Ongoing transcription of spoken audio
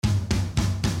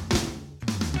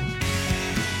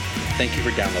Thank you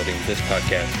for downloading this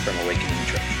podcast from Awakening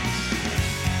Church.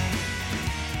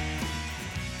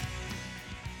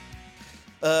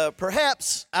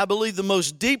 Perhaps, I believe, the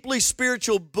most deeply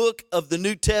spiritual book of the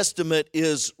New Testament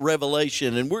is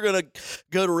Revelation. And we're going to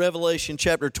go to Revelation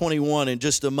chapter 21 in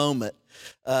just a moment.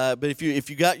 But if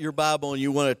you got your Bible and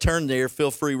you want to turn there,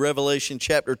 feel free. Revelation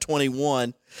chapter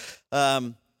 21.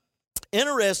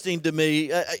 Interesting to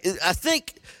me, I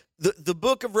think the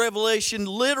book of Revelation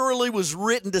literally was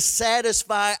written to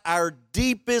satisfy our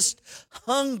deepest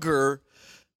hunger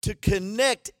to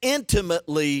connect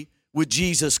intimately with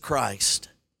Jesus Christ.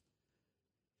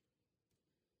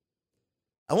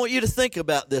 I want you to think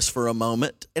about this for a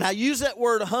moment. And I use that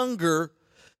word hunger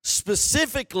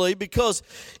specifically because,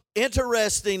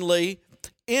 interestingly,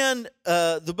 in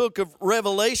the book of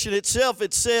Revelation itself,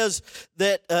 it says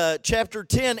that chapter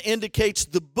 10 indicates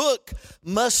the book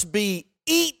must be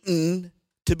eaten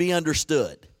to be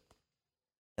understood.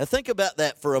 Now think about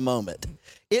that for a moment.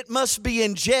 It must be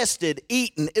ingested,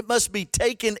 eaten. It must be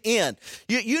taken in.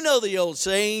 You know the old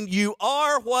saying, you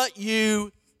are what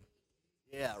you...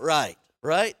 Yeah, right?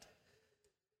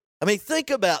 I mean, think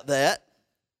about that.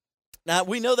 Now,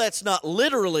 we know that's not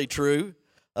literally true.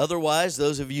 Otherwise,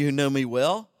 those of you who know me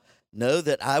well know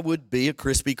that I would be a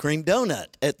Krispy Kreme donut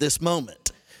at this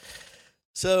moment.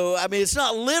 So, I mean, it's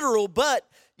not literal, but,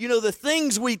 you know, the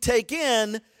things we take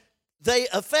in, they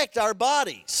affect our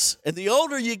bodies. And the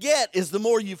older you get is the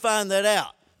more you find that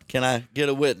out. Can I get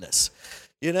a witness?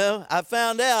 You know, I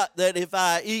found out that if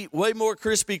I eat way more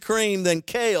Krispy Kreme than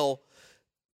kale,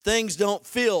 things don't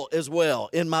feel as well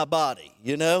in my body,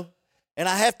 you know? And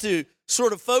I have to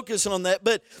sort of focus on that.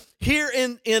 But here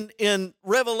in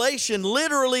Revelation,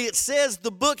 literally it says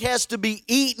the book has to be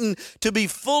eaten to be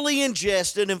fully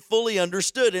ingested and fully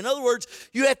understood. In other words,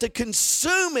 you have to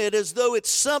consume it as though it's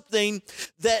something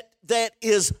that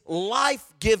is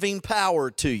life-giving power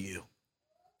to you.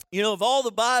 You know, of all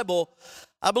the Bible,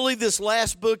 I believe this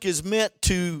last book is meant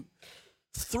to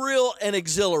thrill and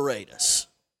exhilarate us.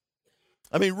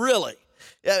 I mean, really.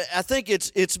 I think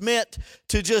it's meant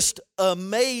to just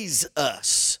amaze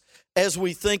us as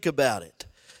we think about it.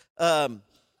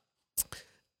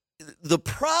 The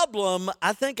problem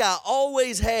I think I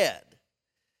always had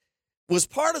was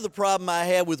part of the problem I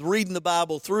had with reading the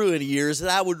Bible through in years,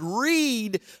 that I would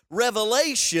read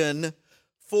Revelation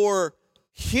for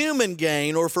human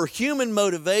gain or for human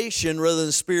motivation rather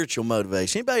than spiritual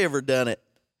motivation. Anybody ever done it?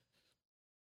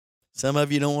 Some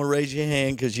of you don't want to raise your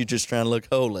hand because you're just trying to look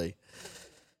holy.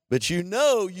 But you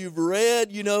know you've read,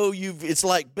 it's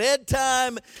like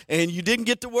bedtime and you didn't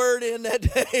get the word in that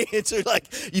day. And so like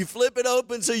you flip it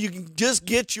open so you can just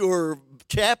get your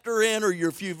chapter in or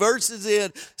your few verses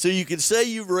in so you can say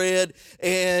you've read,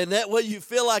 and that way you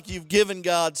feel like you've given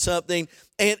God something.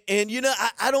 And you know,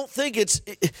 I don't think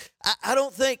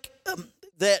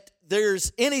that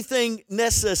there's anything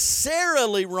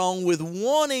necessarily wrong with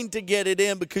wanting to get it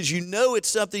in because you know it's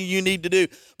something you need to do.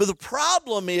 But the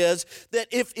problem is that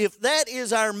if that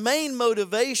is our main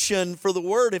motivation for the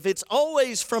Word, if it's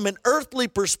always from an earthly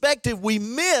perspective, we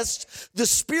miss the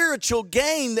spiritual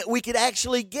gain that we could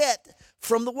actually get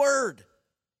from the Word.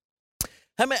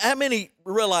 How many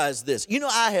realize this? You know,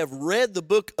 I have read the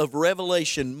book of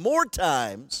Revelation more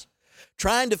times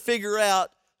trying to figure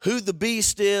out who the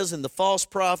beast is and the false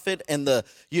prophet and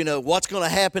what's going to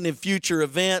happen in future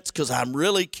events, because I'm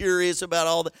really curious about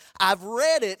all that. I've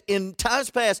read it in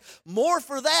times past more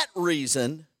for that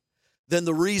reason than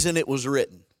the reason it was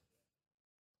written.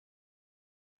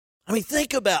 I mean,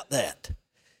 think about that.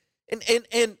 And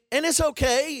it's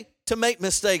okay to make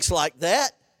mistakes like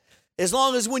that, as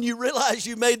long as when you realize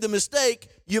you made the mistake,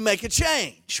 you make a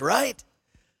change, right?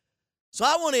 So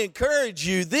I want to encourage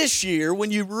you this year,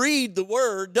 when you read the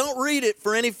Word, don't read it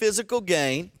for any physical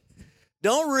gain.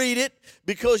 Don't read it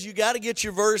because you got to get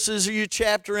your verses or your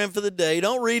chapter in for the day.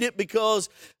 Don't read it because,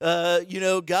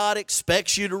 God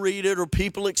expects you to read it or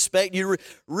people expect you to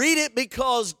read it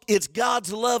because it's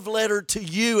God's love letter to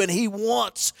you and He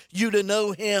wants you to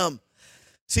know Him.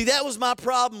 See, that was my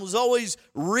problem, was always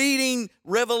reading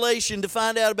Revelation to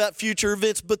find out about future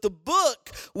events. But the book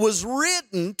was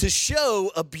written to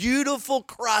show a beautiful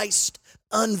Christ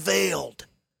unveiled.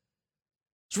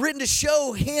 It's written to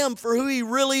show Him for who He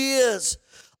really is,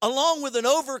 along with an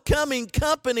overcoming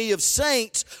company of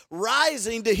saints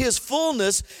rising to His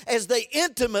fullness as they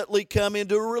intimately come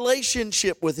into a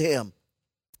relationship with Him.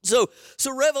 So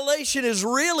Revelation is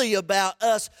really about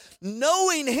us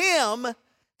knowing Him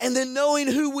and then knowing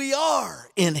who we are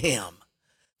in Him.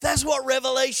 That's what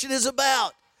Revelation is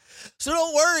about. So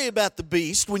don't worry about the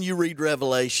beast when you read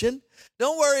Revelation.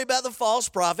 Don't worry about the false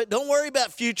prophet. Don't worry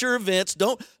about future events.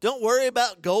 Don't worry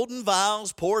about golden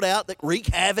vials poured out that wreak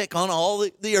havoc on all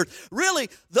the earth. Really,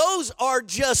 those are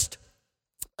just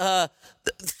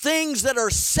things that are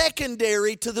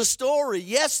secondary to the story.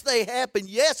 Yes, they happen.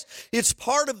 Yes, it's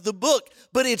part of the book,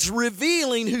 but it's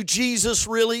revealing who Jesus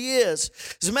really is.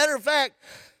 As a matter of fact,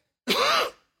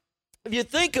 if you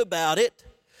think about it,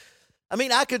 I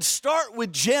mean, I could start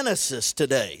with Genesis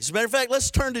today. As a matter of fact,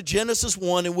 let's turn to Genesis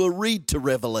 1 and we'll read to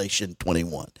Revelation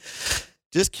 21.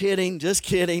 Just kidding, just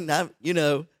kidding.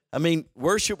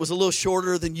 Worship was a little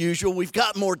shorter than usual. We've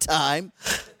got more time.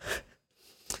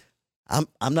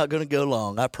 I'm not going to go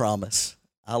long, I promise.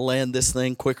 I'll land this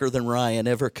thing quicker than Ryan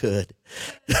ever could.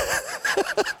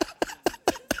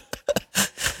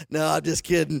 No, I'm just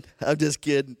kidding.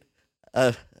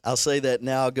 I'll say that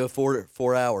now. I'll go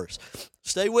 4 hours.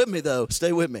 Stay with me, though.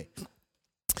 Stay with me.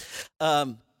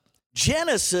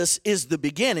 Genesis is the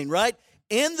beginning, right?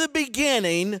 In the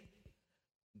beginning,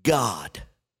 God.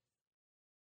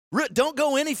 Don't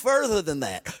go any further than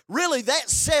that. Really,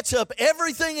 that sets up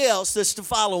everything else that's to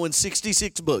follow in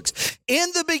 66 books. In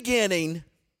the beginning,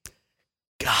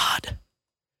 God.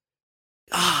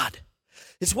 God.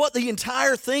 It's what the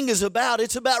entire thing is about.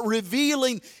 It's about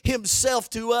revealing himself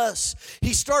to us.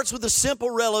 He starts with a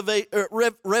simple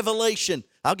revelation.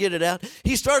 I'll get it out.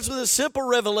 He starts with a simple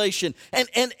revelation.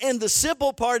 And the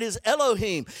simple part is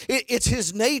Elohim. It's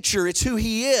his nature. It's who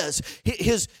he is.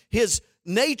 His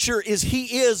nature is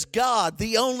he is God,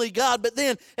 the only God. But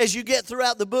then as you get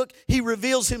throughout the book, he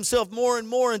reveals himself more and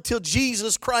more until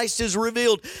Jesus Christ is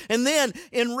revealed. And then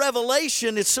in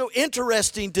Revelation, it's so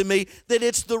interesting to me that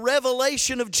it's the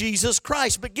revelation of Jesus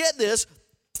Christ. But get this,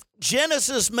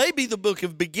 Genesis may be the book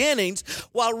of beginnings,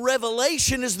 while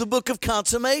Revelation is the book of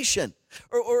consummation.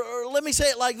 Or let me say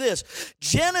it like this.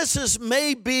 Genesis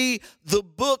may be the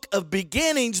book of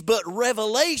beginnings, but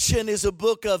Revelation is a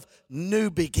book of new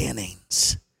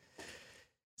beginnings.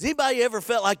 Has anybody ever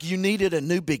felt like you needed a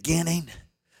new beginning?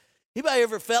 Anybody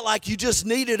ever felt like you just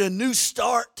needed a new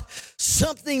start?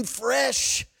 Something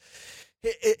fresh?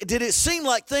 Did it seem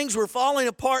like things were falling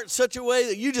apart in such a way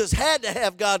that you just had to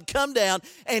have God come down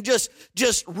and just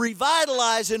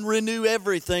revitalize and renew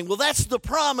everything? Well, that's the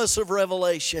promise of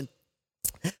Revelation.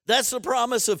 That's the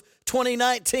promise of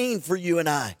 2019 for you and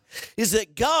I, is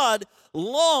that God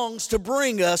longs to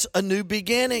bring us a new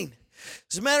beginning.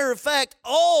 As a matter of fact,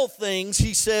 all things,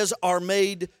 he says, are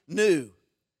made new.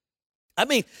 I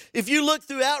mean, if you look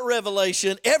throughout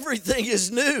Revelation, everything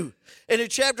is new. And in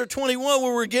chapter 21,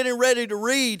 where we're getting ready to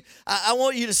read, I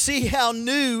want you to see how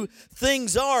new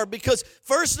things are. Because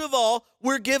first of all,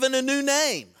 we're given a new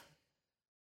name.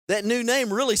 That new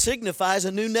name really signifies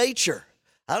a new nature.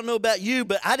 I don't know about you,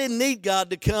 but I didn't need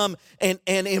God to come and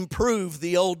improve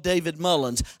the old David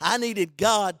Mullins. I needed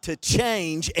God to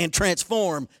change and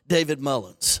transform David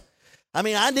Mullins. I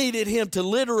mean, I needed him to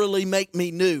literally make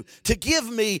me new, to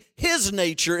give me his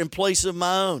nature in place of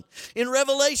my own. In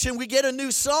Revelation, we get a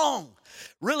new song.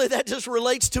 Really, that just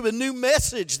relates to a new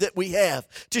message that we have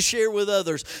to share with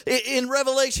others. In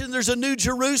Revelation, there's a new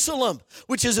Jerusalem,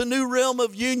 which is a new realm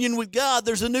of union with God.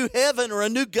 There's a new heaven or a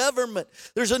new government.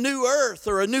 There's a new earth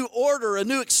or a new order, a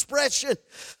new expression.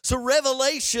 So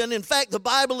Revelation, in fact, the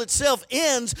Bible itself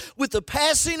ends with the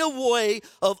passing away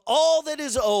of all that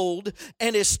is old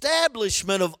and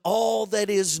establishment of all that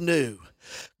is new.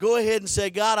 Go ahead and say,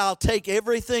 God, I'll take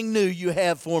everything new you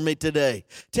have for me today.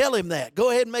 Tell him that. Go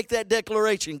ahead and make that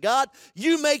declaration. God,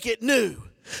 you make it new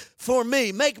for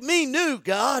me. Make me new,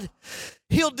 God.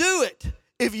 He'll do it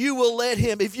if you will let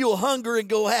him, if you'll hunger and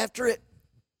go after it.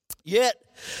 Yet,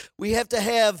 we have to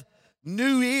have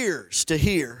new ears to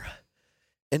hear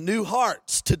and new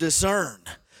hearts to discern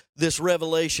this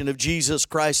revelation of Jesus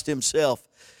Christ himself.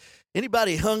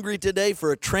 Anybody hungry today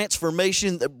for a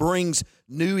transformation that brings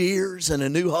new ears and a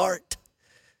new heart?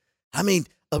 I mean,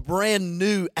 a brand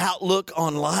new outlook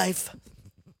on life.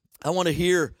 I want to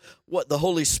hear what the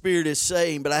Holy Spirit is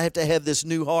saying, but I have to have this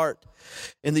new heart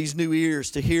and these new ears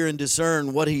to hear and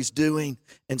discern what he's doing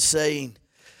and saying.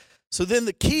 So then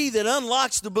the key that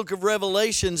unlocks the book of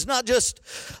Revelation is not just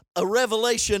a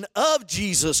revelation of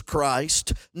Jesus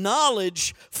Christ,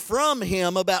 knowledge from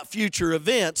him about future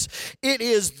events. It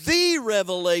is the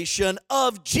revelation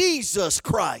of Jesus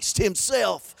Christ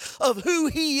himself, of who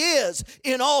he is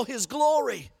in all his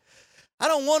glory. I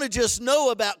don't want to just know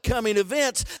about coming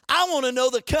events. I want to know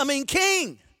the coming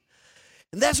King.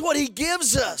 And that's what he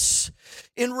gives us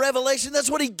in Revelation. That's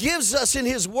what he gives us in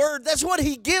his word. That's what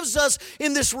he gives us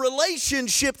in this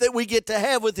relationship that we get to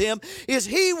have with him, is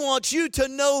he wants you to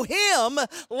know him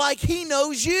like he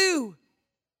knows you.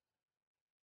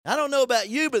 I don't know about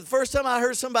you, but the first time I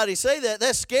heard somebody say that,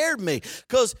 that scared me,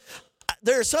 because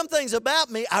there are some things about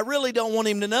me I really don't want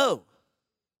him to know.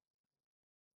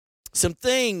 Some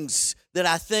things that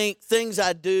I think, things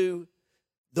I do,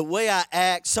 the way I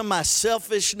act, some of my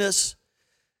selfishness,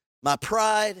 my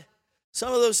pride,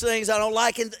 some of those things I don't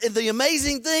like. And the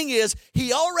amazing thing is,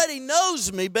 he already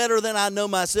knows me better than I know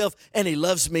myself, and he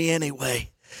loves me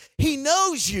anyway. He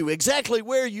knows you exactly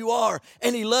where you are,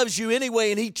 and he loves you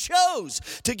anyway, and he chose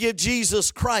to give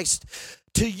Jesus Christ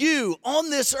to you on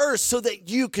this earth so that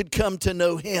you could come to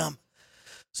know him.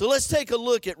 So let's take a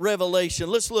look at Revelation.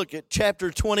 Let's look at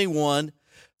chapter 21,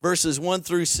 verses 1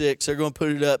 through 6. They're going to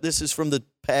put it up. This is from the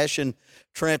Passion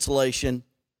Translation.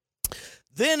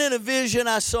 Then in a vision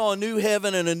I saw a new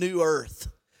heaven and a new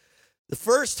earth. The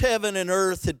first heaven and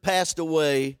earth had passed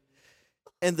away,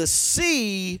 and the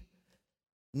sea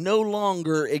no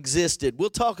longer existed. We'll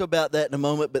talk about that in a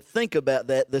moment, but think about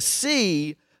that. The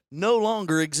sea no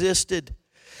longer existed.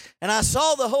 And I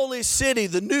saw the holy city,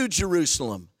 the New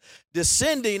Jerusalem,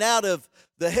 descending out of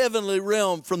the heavenly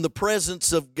realm from the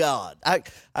presence of God.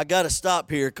 I got to stop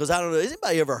here because I don't know. Has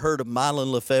anybody ever heard of Mylon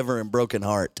Lefevre and Broken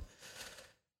Heart?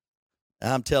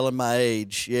 I'm telling my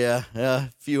age. Yeah, a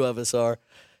few of us are.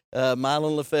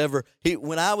 Mylon Lefevre.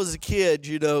 When I was a kid,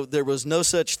 there was no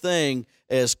such thing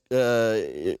as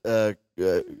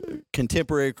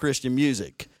contemporary Christian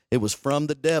music. It was from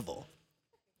the devil.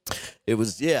 It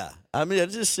was, yeah. I mean,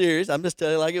 it's just serious. I'm just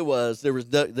telling you like it was. There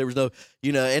was no,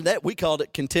 and that we called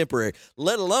it contemporary.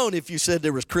 Let alone if you said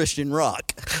there was Christian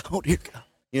rock. Oh dear God.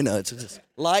 It's just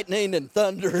lightning and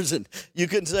thunders, and you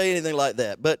couldn't say anything like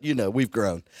that. But we've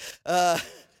grown.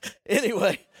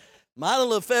 Anyway, Mylon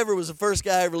Lefevre was the first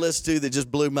guy I ever listened to that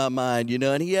just blew my mind.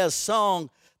 And he has a song.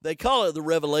 They call it the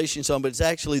Revelation song, but it's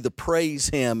actually the praise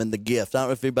hymn and the gift. I don't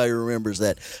know if anybody remembers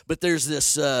that. But there's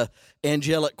this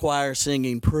angelic choir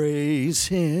singing, praise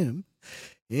him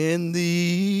in the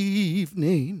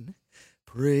evening,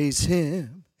 praise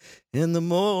him in the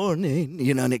morning,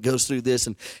 and it goes through this.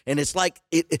 And it's like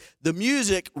the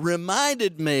music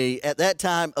reminded me at that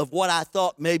time of what I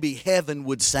thought maybe heaven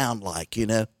would sound like,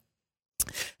 And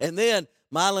then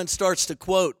Mylon starts to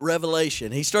quote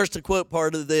Revelation. He starts to quote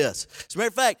part of this. As a matter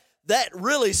of fact, that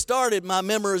really started my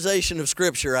memorization of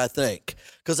Scripture, I think,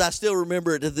 because I still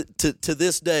remember it to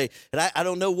this day. And I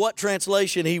don't know what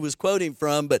translation he was quoting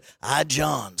from, but I,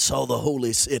 John, saw the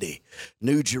holy city,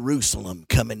 New Jerusalem,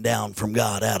 coming down from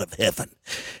God out of heaven.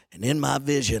 And in my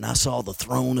vision, I saw the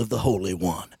throne of the Holy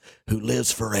One, who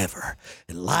lives forever,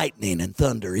 and lightning and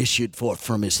thunder issued forth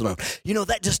from his throne.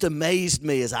 That just amazed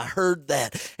me as I heard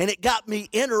that, and it got me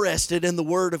interested in the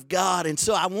Word of God, and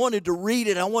so I wanted to read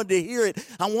it, I wanted to hear it,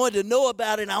 I wanted to know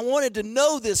about it, and I wanted to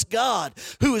know this God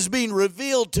who is being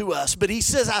revealed to us. But he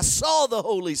says, I saw the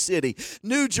holy city,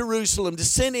 New Jerusalem,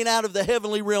 descending out of the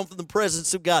heavenly realm from the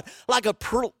presence of God, like a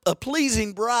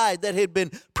pleasing bride that had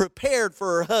been prepared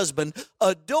for her husband,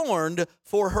 adorned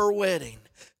for her wedding.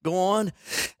 Go on.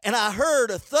 And I heard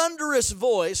a thunderous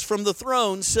voice from the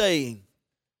throne saying,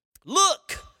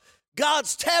 look,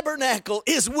 God's tabernacle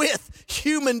is with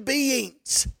human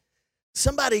beings.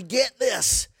 Somebody get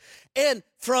this. And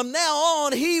from now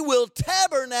on, he will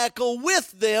tabernacle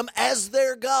with them as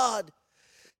their God.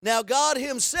 Now, God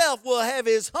himself will have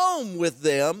his home with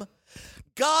them.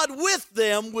 God with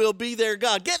them will be their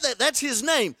God. Get that? That's his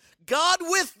name. God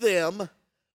with them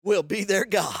will be their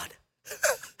God.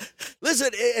 Listen,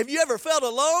 have you ever felt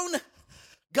alone?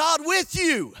 God with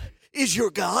you is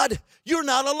your God. You're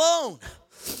not alone.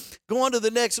 Go on to the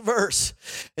next verse.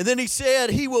 And then he said,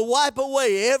 he will wipe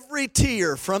away every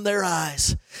tear from their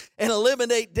eyes and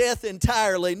eliminate death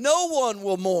entirely. No one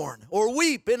will mourn or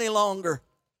weep any longer.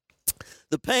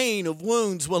 The pain of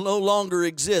wounds will no longer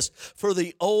exist, for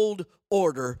the old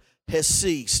order has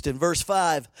ceased. In verse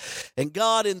 5, and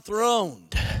God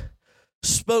enthroned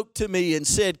spoke to me and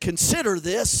said, consider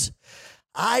this,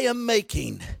 I am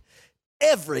making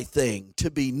everything to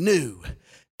be new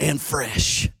and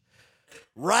fresh.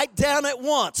 Write down at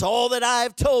once all that I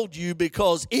have told you,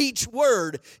 because each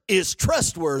word is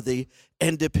trustworthy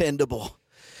and dependable.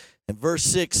 In verse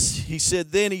 6, he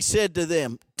said, then he said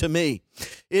to me,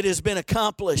 it has been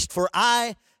accomplished, for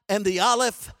I am the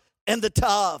Aleph and the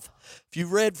Tav. If you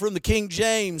read from the King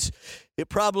James, it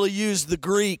probably used the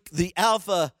Greek, the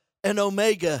Alpha and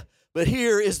Omega. But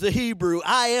here is the Hebrew.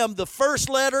 I am the first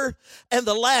letter and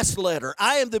the last letter.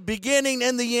 I am the beginning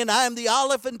and the end. I am the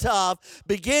Aleph and Tav,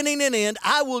 beginning and end.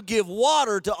 I will give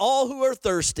water to all who are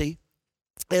thirsty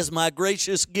as my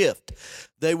gracious gift.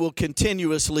 They will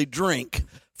continuously drink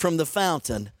from the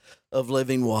fountain of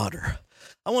living water.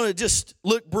 I want to just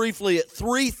look briefly at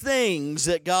three things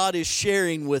that God is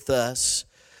sharing with us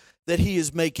that he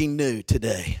is making new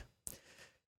today.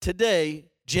 Today,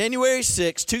 January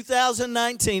 6,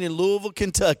 2019 in Louisville,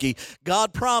 Kentucky,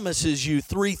 God promises you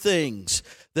 3 things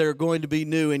that are going to be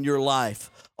new in your life.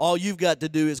 All you've got to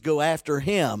do is go after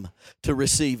him to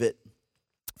receive it.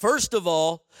 First of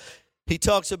all, he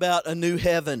talks about a new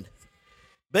heaven.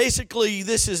 Basically,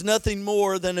 this is nothing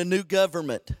more than a new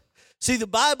government. See, the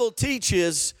Bible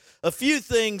teaches a few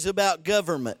things about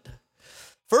government.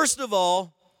 First of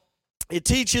all, it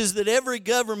teaches that every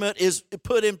government is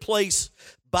put in place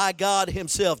by God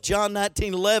himself. John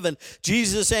 19:11,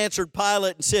 Jesus answered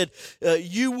Pilate and said,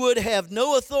 you would have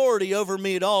no authority over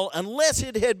me at all unless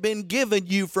it had been given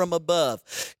you from above.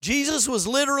 Jesus was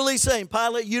literally saying,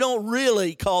 Pilate, you don't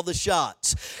really call the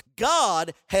shots.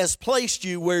 God has placed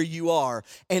you where you are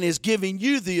and is giving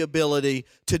you the ability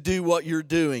to do what you're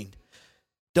doing.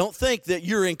 Don't think that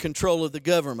you're in control of the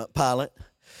government, Pilate.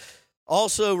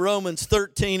 Also, Romans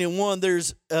 13:1,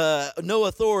 there's no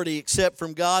authority except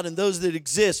from God, and those that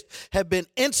exist have been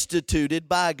instituted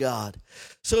by God.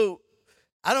 So,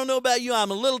 I don't know about you, I'm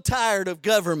a little tired of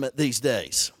government these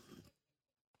days.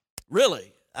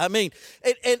 Really. I mean,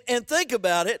 and think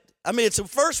about it. I mean, it's a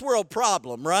first world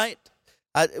problem, right?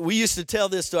 We used to tell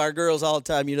this to our girls all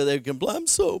the time. You know, they'd complain, I'm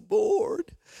so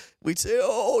bored. We'd say,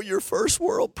 oh, your first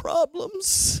world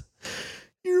problems.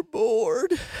 You're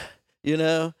bored, you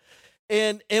know.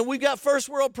 And we've got first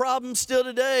world problems still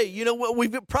today. You know what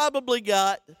we've probably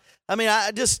got? I mean,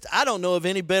 I don't know of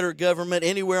any better government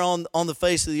anywhere on the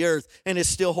face of the earth, and it's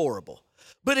still horrible.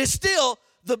 But it's still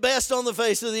the best on the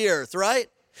face of the earth, right?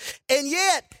 And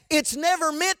yet, it's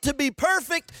never meant to be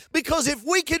perfect, because if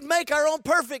we could make our own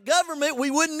perfect government,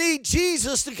 we wouldn't need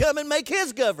Jesus to come and make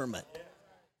his government.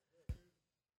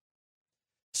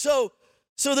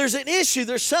 So there's an issue.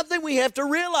 There's something we have to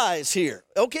realize here.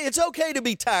 Okay, it's okay to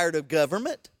be tired of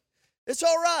government. It's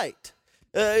all right.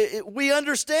 We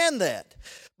understand that.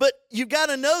 But you've got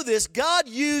to know this. God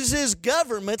uses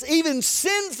governments, even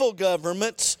sinful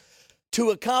governments, to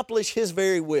accomplish his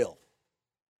very will.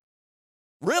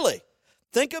 Really.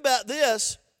 Think about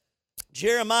this.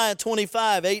 Jeremiah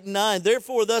 25:8-9.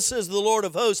 Therefore, thus says the Lord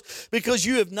of hosts, because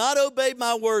you have not obeyed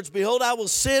my words, behold, I will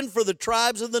send for the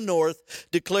tribes of the north,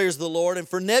 declares the Lord, and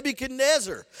for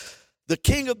Nebuchadnezzar, the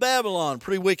king of Babylon,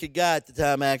 pretty wicked guy at the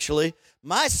time actually,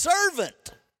 my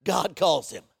servant, God calls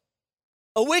him.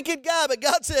 A wicked guy, but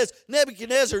God says,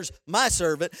 Nebuchadnezzar's my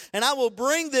servant, and I will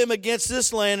bring them against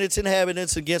this land, its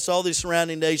inhabitants, against all these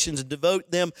surrounding nations, and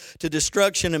devote them to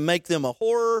destruction and make them a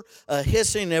horror, a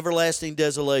hissing, everlasting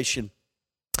desolation.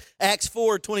 Acts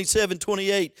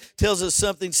 4:27-28 tells us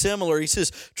something similar. He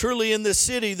says, truly in this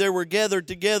city there were gathered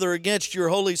together against your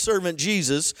holy servant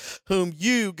Jesus, whom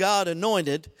you, God,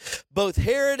 anointed, both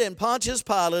Herod and Pontius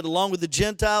Pilate, along with the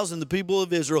Gentiles and the people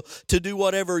of Israel, to do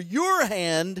whatever your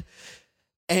hand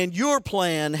and your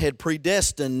plan had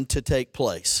predestined to take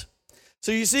place.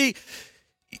 So you see,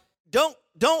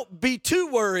 don't be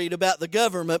too worried about the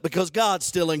government, because God's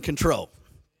still in control.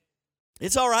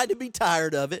 It's all right to be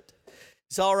tired of it.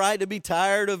 It's all right to be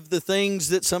tired of the things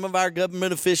that some of our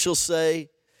government officials say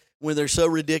when they're so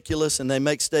ridiculous and they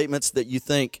make statements that you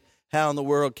think, how in the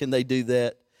world can they do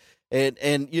that?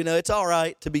 And you know, it's all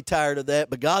right to be tired of that,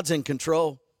 but God's in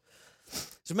control.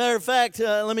 As a matter of fact,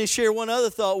 let me share one other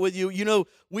thought with you. You know,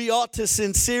 we ought to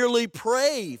sincerely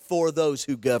pray for those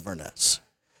who govern us.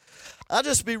 I'll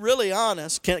just be really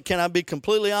honest. Can I be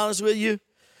completely honest with you?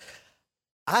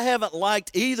 I haven't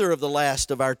liked either of the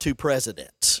last of our 2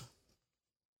 presidents.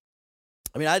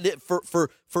 I mean, I did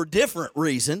for different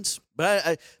reasons,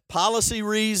 but policy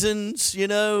reasons, you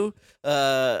know,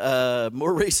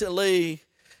 more recently.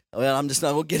 Well, I'm just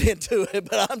not going to get into it,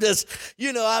 but I'm just,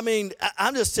 you know, I mean,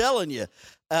 I'm just telling you.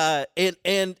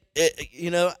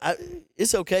 You know,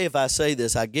 it's okay if I say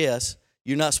this, I guess.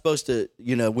 You're not supposed to,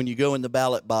 you know, when you go in the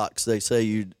ballot box, they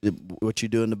say what you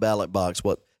do in the ballot box,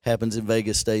 what happens in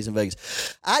Vegas stays in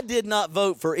Vegas. I did not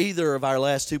vote for either of our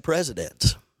last 2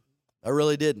 presidents. I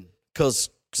really didn't, because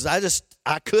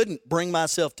I couldn't bring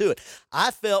myself to it.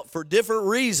 I felt for different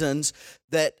reasons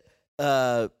that,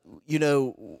 you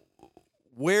know,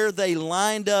 where they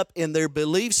lined up in their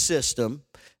belief system,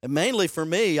 and mainly for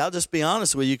me, I'll just be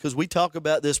honest with you, because we talk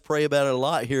about this, pray about it a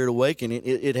lot here at Awakening.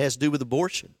 It has to do with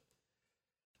abortion.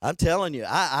 I'm telling you,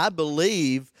 I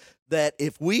believe that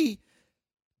if we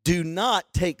do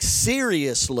not take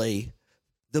seriously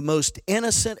the most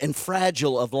innocent and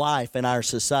fragile of life in our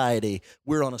society,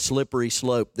 we're on a slippery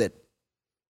slope that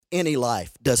any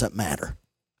life doesn't matter.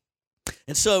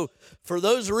 And so for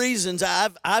those reasons,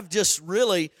 I've just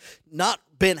really not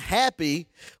been happy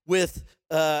with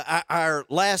our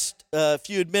last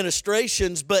few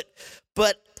administrations, but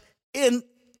in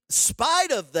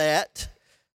spite of that,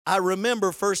 I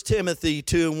remember 1 Timothy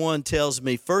 2:1 tells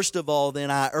me, first of all, then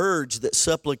I urge that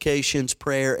supplications,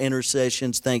 prayer,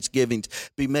 intercessions, thanksgivings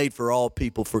be made for all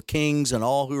people, for kings and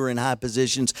all who are in high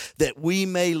positions, that we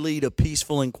may lead a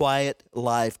peaceful and quiet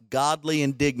life, godly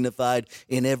and dignified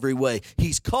in every way.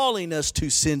 He's calling us to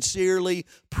sincerely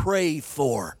pray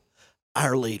for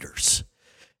our leaders.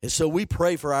 And so we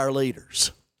pray for our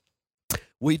leaders.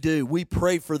 We do. We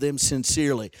pray for them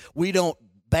sincerely. We don't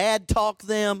bad talk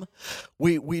them.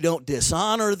 We don't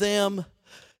dishonor them.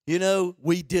 You know,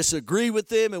 we disagree with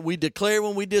them and we declare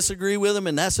when we disagree with them,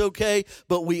 and that's okay.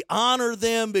 But we honor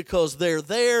them because they're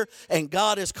there and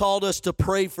God has called us to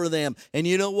pray for them. And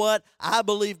you know what? I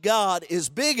believe God is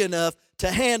big enough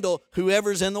to handle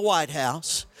whoever's in the White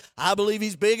House. I believe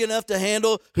he's big enough to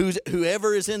handle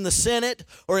whoever is in the Senate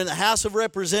or in the House of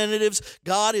Representatives.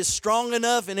 God is strong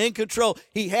enough and in control.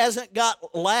 He hasn't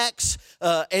got lax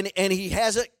and he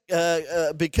hasn't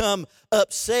become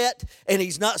upset, and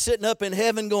he's not sitting up in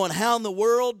heaven going, how in the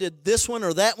world did this one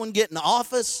or that one get in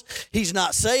office? He's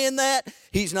not saying that.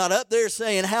 He's not up there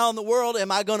saying, how in the world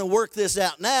am I going to work this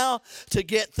out now to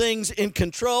get things in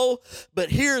control? But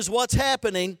here's what's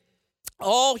happening.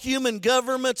 All human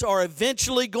governments are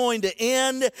eventually going to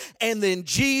end, and then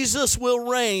Jesus will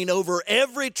reign over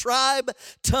every tribe,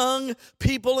 tongue,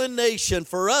 people, and nation.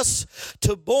 For us,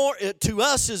 to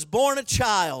us is born a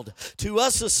child. To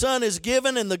us a son is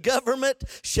given, and the government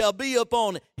shall be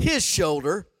upon his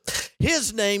shoulder.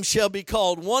 His name shall be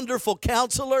called Wonderful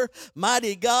Counselor,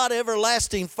 Mighty God,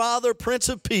 Everlasting Father, Prince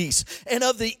of Peace. And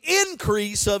of the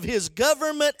increase of his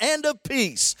government and of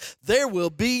peace, there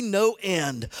will be no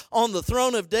end. On the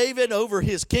throne of David, over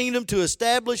his kingdom, to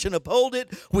establish and uphold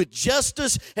it with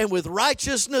justice and with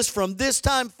righteousness from this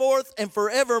time forth and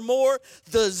forevermore.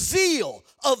 The zeal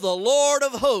of the Lord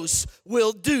of hosts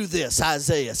will do this,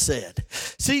 Isaiah said.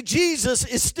 See, Jesus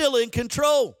is still in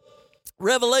control.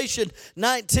 Revelation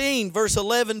 19, verse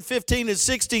 11, 15, and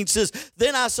 16 says,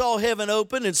 Then I saw heaven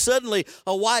open, and suddenly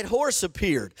a white horse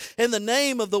appeared. And the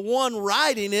name of the one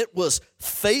riding it was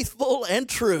Faithful and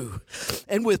True.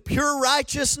 And with pure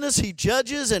righteousness he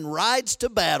judges and rides to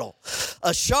battle.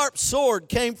 A sharp sword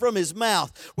came from his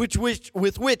mouth, with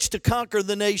which to conquer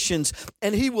the nations.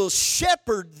 And he will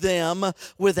shepherd them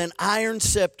with an iron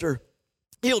scepter.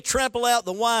 He'll trample out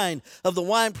the wine of the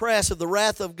winepress of the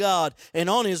wrath of God. And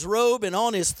on his robe and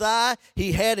on his thigh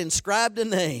he had inscribed a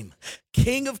name,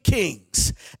 King of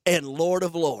Kings and Lord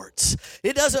of Lords.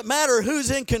 It doesn't matter who's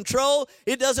in control.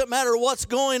 It doesn't matter what's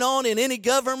going on in any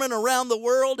government around the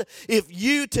world. If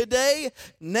you today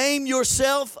name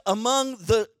yourself among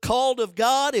the called of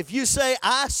God, if you say,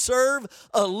 I serve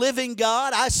a living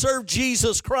God, I serve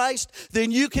Jesus Christ,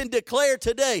 then you can declare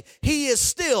today, he is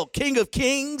still King of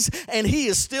Kings and he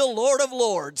is still Lord of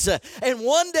Lords. And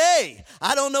one day,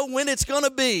 I don't know when it's going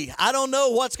to be. I don't know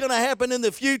what's going to happen in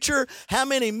the future, how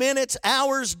many minutes,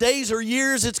 hours, days, or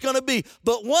years it's going to be.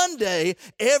 But one day,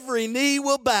 every knee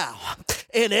will bow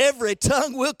and every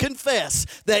tongue will confess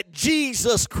that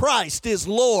Jesus Christ is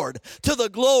Lord, to the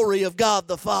glory of God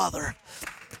the Father.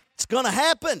 It's going to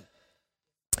happen.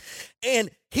 And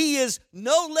he is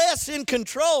no less in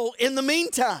control in the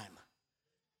meantime.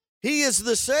 He is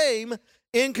the same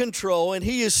in control, and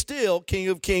he is still King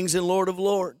of Kings and Lord of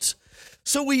Lords.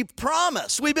 So we've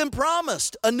been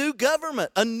promised a new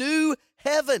government, a new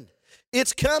heaven.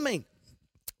 It's coming.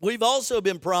 We've also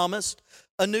been promised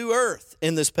a new earth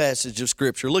in this passage of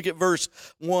Scripture. Look at verse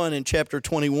 1 in chapter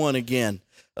 21 again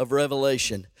of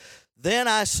Revelation. Then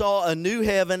I saw a new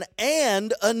heaven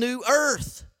and a new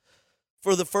earth.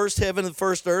 For the first heaven and the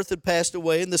first earth had passed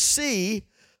away, and the sea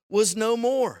was no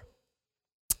more.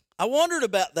 I wondered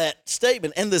about that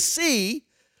statement, and the sea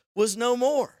was no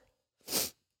more.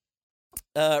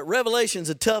 Revelation's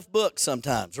a tough book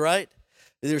sometimes, right?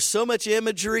 There's so much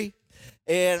imagery.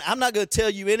 And I'm not going to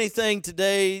tell you anything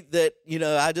today that,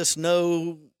 I just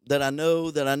know that I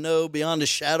know beyond a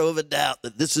shadow of a doubt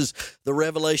that this is the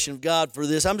revelation of God for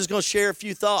this. I'm just going to share a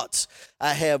few thoughts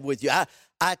I have with you.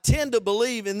 I tend to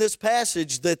believe in this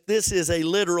passage that this is a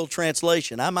literal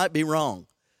translation. I might be wrong.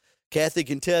 Kathy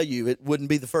can tell you it wouldn't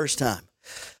be the first time.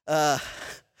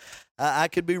 I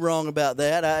could be wrong about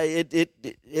that.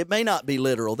 It may not be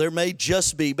literal. There may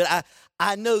just be. But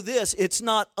I know this. It's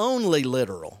not only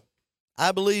literal.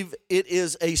 I believe it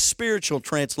is a spiritual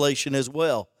translation as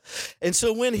well. And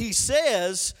so when he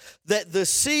says that the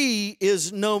sea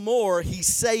is no more, he's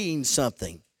saying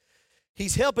something.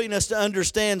 He's helping us to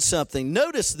understand something.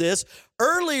 Notice this.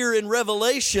 Earlier in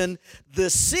Revelation,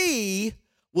 the sea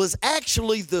was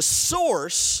actually the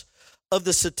source of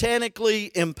the satanically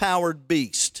empowered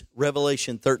beast.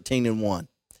 Revelation 13:1.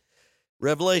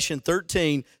 Revelation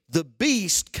 13, the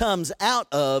beast comes out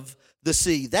of the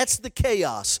sea. That's the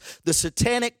chaos, the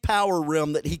satanic power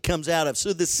realm that he comes out of.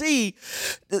 So the sea,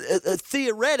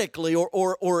 theoretically,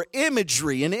 or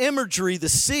imagery, the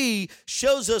sea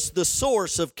shows us the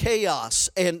source of chaos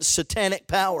and satanic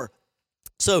power.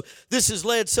 So this has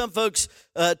led some folks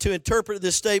to interpret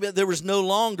this statement, there was no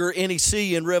longer any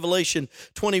sea in Revelation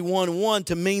 21:1,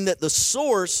 to mean that the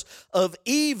source of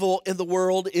evil in the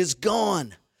world is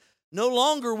gone. No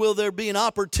longer will there be an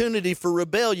opportunity for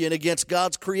rebellion against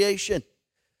God's creation.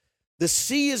 The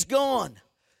sea is gone.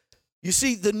 You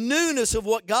see, the newness of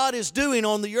what God is doing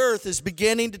on the earth is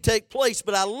beginning to take place,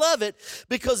 but I love it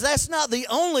because that's not the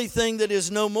only thing that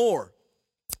is no more.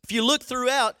 If you look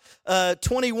throughout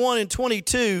 21 and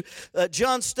 22,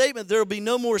 John's statement, there will be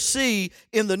no more sea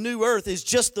in the new earth, is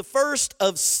just the first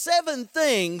of 7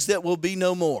 things that will be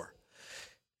no more.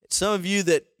 Some of you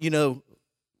that,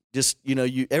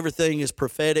 everything is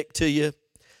prophetic to you.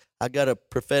 I got a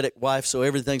prophetic wife, so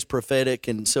everything's prophetic.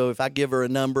 And so if I give her a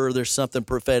number, there's something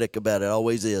prophetic about it.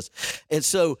 Always is. And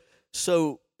so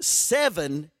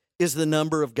 7 is the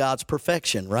number of God's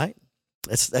perfection, right?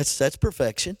 That's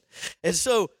perfection. And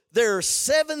so there are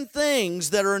 7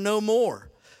 things that are no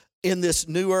more in this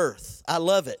new earth. I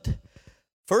love it.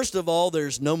 First of all,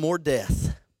 there's no more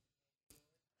death.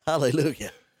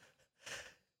 Hallelujah.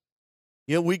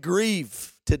 We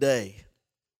grieve today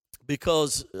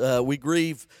because we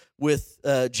grieve with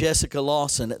Jessica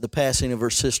Lawson at the passing of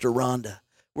her sister Rhonda.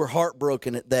 We're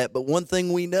heartbroken at that, but one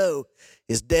thing we know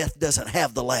is death doesn't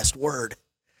have the last word.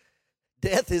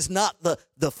 Death is not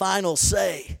the final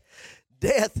say.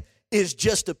 Death is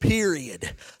just a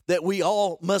period that we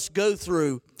all must go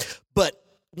through, but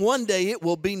one day it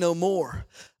will be no more.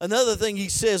 Another thing he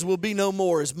says will be no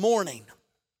more is mourning.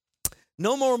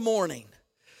 No more mourning.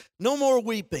 No more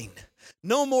weeping,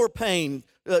 no more pain.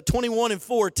 21 and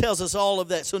 4 tells us all of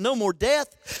that. So no more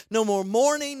death, no more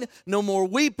mourning, no more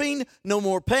weeping, no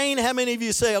more pain. How many of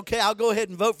you say, okay, I'll go ahead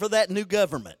and vote for that new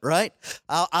government, right?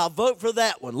 I'll vote for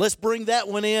that one. Let's bring that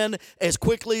one in as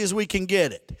quickly as we can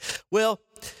get it. Well,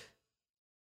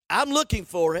 I'm looking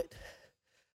for it,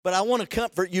 but I want to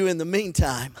comfort you in the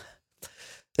meantime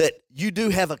that you do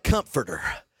have a comforter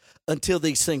until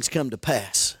these things come to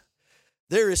pass.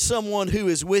 There is someone who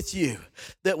is with you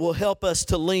that will help us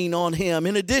to lean on him.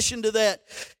 In addition to that,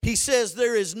 he says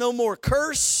there is no more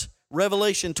curse,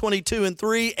 Revelation 22 and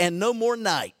 3, and no more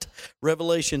night,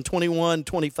 Revelation 21,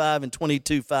 25, and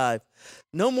 22, 5.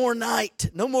 No more night,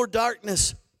 no more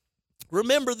darkness.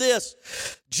 Remember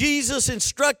this, Jesus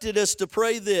instructed us to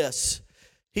pray this.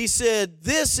 He said,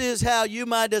 this is how you,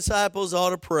 my disciples, ought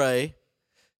to pray.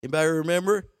 Anybody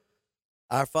remember?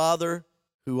 Our Father,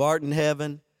 who art in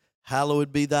heaven,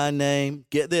 hallowed be thy name.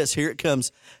 Get this, here it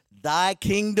comes. Thy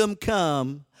kingdom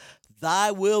come,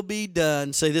 thy will be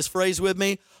done. Say this phrase with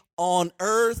me. On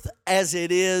earth as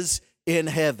it is in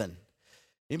heaven.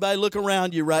 Anybody look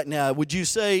around you right now? Would you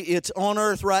say it's on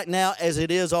earth right now as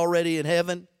it is already in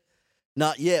heaven?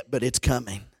 Not yet, but it's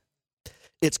coming.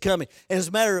 It's coming. And as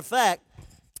a matter of fact,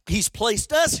 he's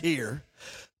placed us here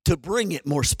to bring it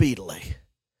more speedily.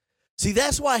 See,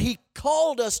 that's why he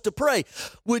called us to pray.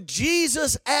 Would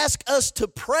Jesus ask us to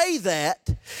pray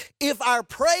that if our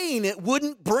praying it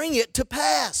wouldn't bring it to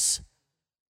pass?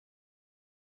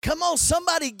 Come on,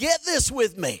 somebody get this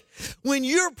with me. When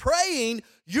you're praying,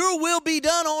 your will be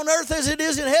done on earth as it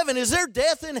is in heaven. Is there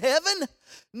death in heaven?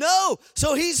 No.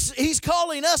 So he's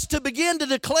calling us to begin to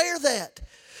declare that.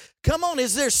 Come on,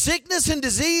 is there sickness and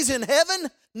disease in heaven?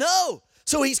 No.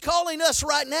 So he's calling us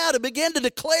right now to begin to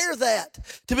declare that,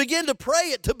 to begin to pray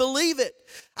it, to believe it.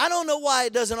 I don't know why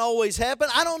it doesn't always happen.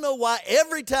 I don't know why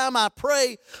every time I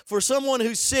pray for someone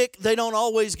who's sick, they don't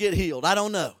always get healed. I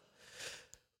don't know.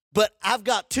 But I've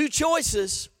got 2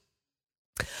 choices.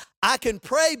 I can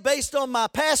pray based on my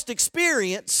past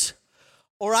experience,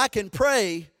 or I can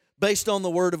pray based on the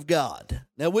Word of God.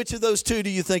 Now, which of those 2 do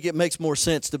you think it makes more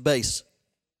sense to base?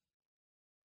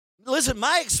 Listen,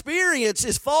 my experience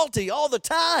is faulty all the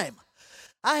time.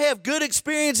 I have good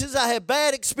experiences, I have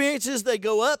bad experiences, they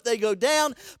go up, they go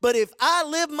down. But if I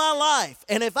live my life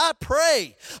and if I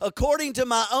pray according to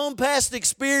my own past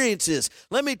experiences,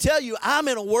 let me tell you, I'm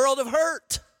in a world of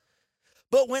hurt.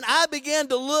 But when I began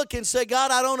to look and say,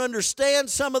 God, I don't understand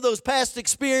some of those past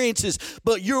experiences,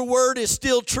 but your word is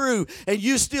still true. And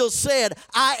you still said,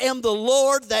 I am the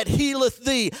Lord that healeth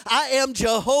thee. I am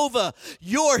Jehovah,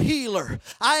 your healer.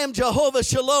 I am Jehovah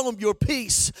Shalom, your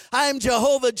peace. I am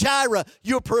Jehovah Jireh,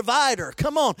 your provider.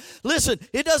 Come on. Listen,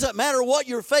 it doesn't matter what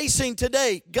you're facing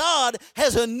today. God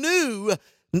has a new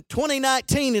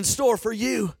 2019 in store for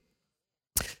you.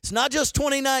 It's not just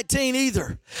 2019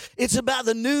 either. It's about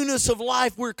the newness of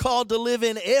life we're called to live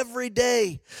in every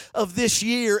day of this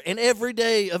year and every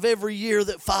day of every year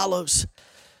that follows.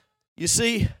 You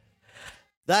see,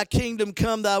 thy kingdom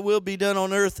come, thy will be done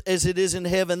on earth as it is in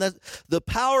heaven. The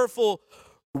powerful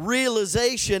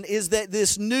realization is that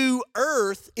this new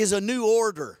earth is a new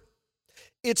order.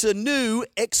 It's a new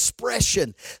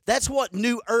expression. That's what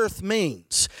new earth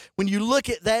means. When you look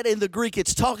at that in the Greek,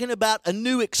 it's talking about a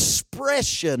new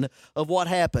expression of what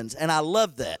happens. And I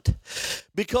love that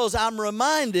because I'm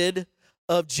reminded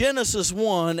of Genesis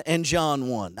 1 and John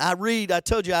 1. I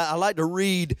told you I like to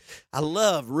read. I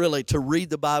love really to read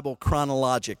the Bible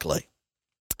chronologically.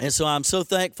 And so I'm so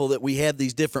thankful that we have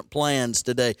these different plans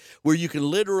today where you can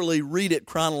literally read it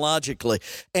chronologically.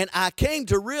 And I came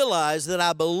to realize that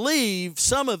I believe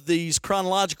some of these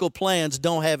chronological plans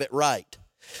don't have it right.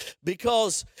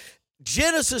 Because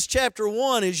Genesis chapter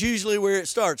 1 is usually where it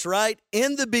starts, right?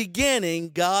 In the beginning,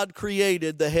 God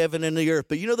created the heaven and the earth.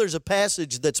 But you know there's a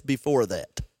passage that's before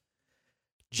that.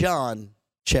 John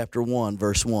chapter 1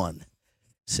 verse 1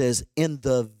 says, in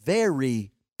the very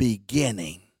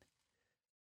beginning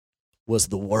was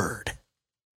the Word.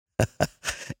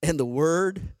 And the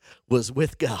Word was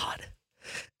with God.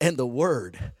 And the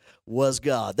Word was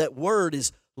God. That word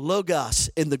is logos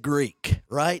in the Greek,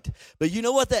 right? But you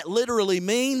know what that literally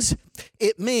means?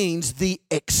 It means the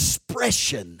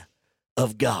expression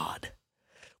of God.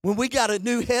 When we got a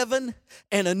new heaven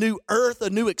and a new earth,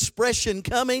 a new expression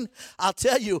coming, I'll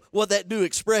tell you what that new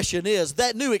expression is.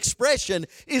 That new expression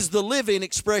is the living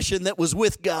expression that was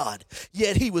with God,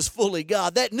 yet He was fully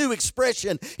God. That new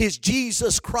expression is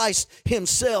Jesus Christ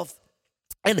Himself.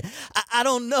 And I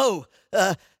don't know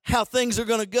how things are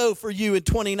going to go for you in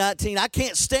 2019. I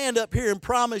can't stand up here and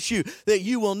promise you that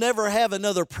you will never have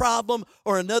another problem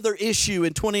or another issue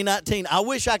in 2019. I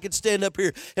wish I could stand up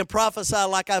here and prophesy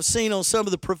like I've seen on some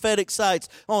of the prophetic sites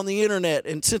on the internet.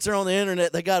 And since they're on the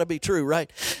internet, they got to be true,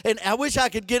 right? And I wish I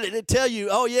could get it and tell you,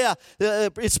 oh yeah,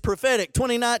 it's prophetic.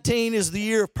 2019 is the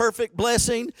year of perfect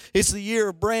blessing. It's the year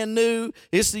of brand new.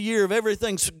 It's the year of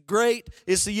everything's great.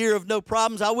 It's the year of no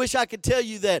problems. I wish I could tell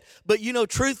you that. But you know,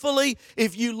 truthfully,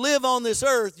 if you live on this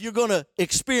earth, you're going to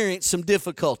experience some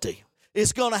difficulty.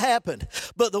 It's going to happen.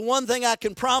 But the one thing I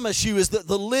can promise you is that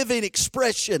the living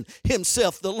expression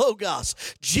Himself, the Logos,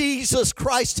 Jesus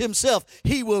Christ Himself,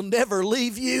 He will never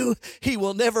leave you. He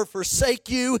will never forsake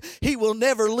you. He will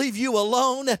never leave you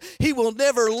alone. He will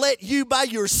never let you by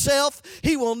yourself.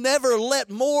 He will never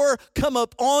let more come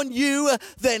up on you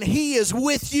than He is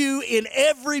with you in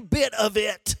every bit of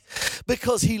it.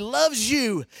 Because He loves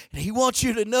you and He wants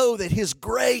you to know that His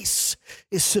grace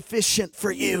is sufficient for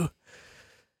you.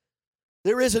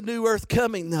 There is a new earth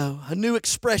coming, though, a new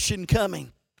expression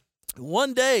coming.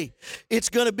 One day, it's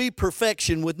going to be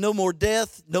perfection with no more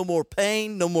death, no more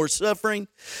pain, no more suffering.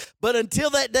 But until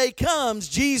that day comes,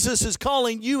 Jesus is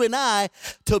calling you and I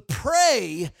to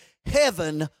pray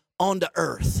heaven onto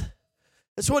earth.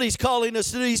 That's what He's calling us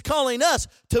to do. He's calling us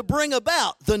to bring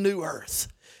about the new earth.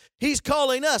 He's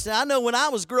calling us. Now, I know when I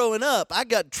was growing up, I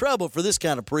got in trouble for this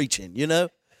kind of preaching, you know?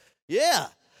 Yeah,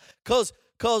 because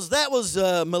that was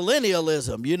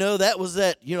millennialism, you know? That was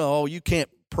that, you know, oh, you can't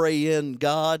pray in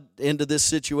God into this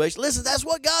situation. Listen, that's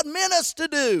what God meant us to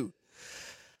do.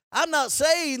 I'm not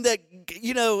saying that,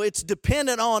 you know, it's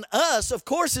dependent on us. Of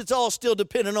course, it's all still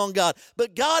dependent on God.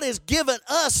 But God has given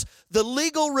us the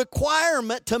legal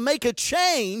requirement to make a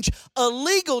change, a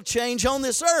legal change on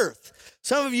this earth.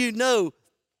 Some of you know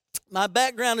my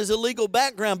background is a legal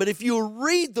background, but if you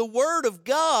read the Word of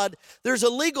God, there's a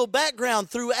legal background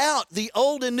throughout the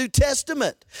Old and New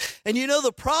Testament. And you know,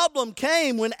 the problem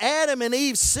came when Adam and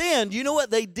Eve sinned. You know what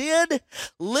they did?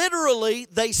 Literally,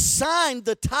 they signed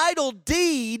the title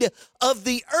deed of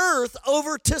the earth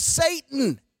over to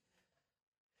Satan.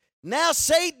 Now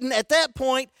Satan, at that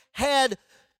point, had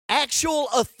actual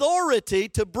authority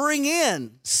to bring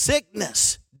in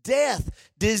sickness, death,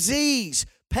 disease,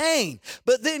 pain.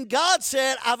 But then God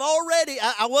said,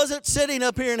 I wasn't sitting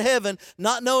up here in heaven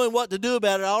not knowing what to do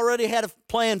about it. I already had a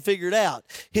plan figured out.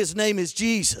 His name is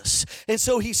Jesus. And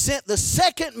so He sent the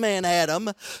second man,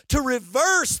 Adam, to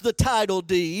reverse the title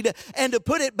deed and to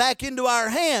put it back into our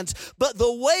hands. But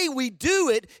the way we do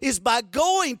it is by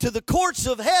going to the courts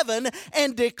of heaven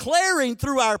and declaring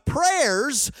through our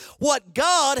prayers what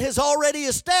God has already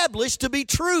established to be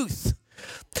truth.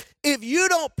 If you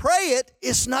don't pray it,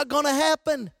 it's not going to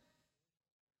happen.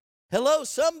 Hello,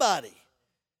 somebody.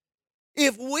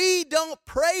 If we don't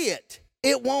pray it,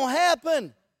 it won't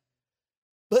happen.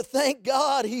 But thank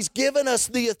God He's given us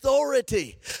the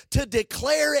authority to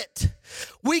declare it.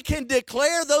 We can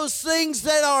declare those things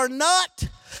that are not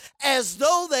as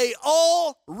though they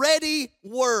already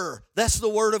were. That's the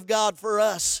word of God for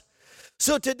us.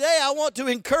 So today I want to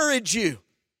encourage you.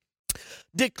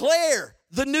 Declare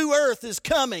the new earth is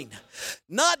coming.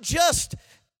 Not just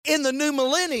in the new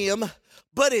millennium,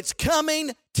 but it's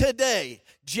coming today.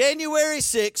 January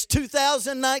 6,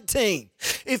 2019.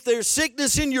 If there's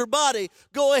sickness in your body,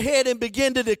 go ahead and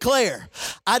begin to declare,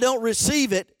 I don't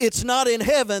receive it. It's not in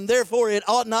heaven. Therefore, it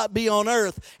ought not be on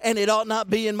earth, and it ought not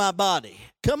be in my body.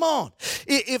 Come on.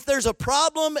 If there's a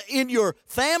problem in your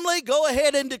family, go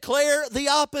ahead and declare the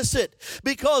opposite,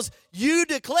 because you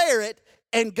declare it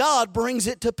and God brings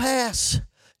it to pass.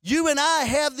 You and I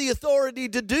have the authority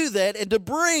to do that and to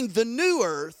bring the new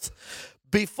earth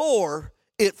before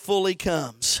it fully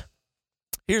comes.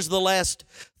 Here's the last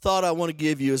thought I want to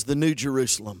give you is the New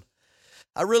Jerusalem.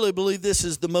 I really believe this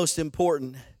is the most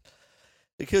important,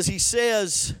 because he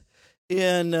says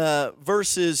in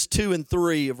verses 2 and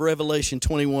 3 of Revelation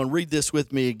 21, read this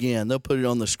with me again. They'll put it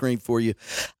on the screen for you.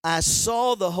 I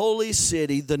saw the holy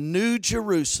city, the New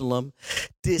Jerusalem,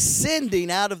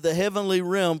 descending out of the heavenly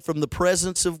realm from the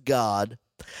presence of God,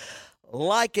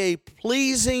 like a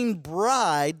pleasing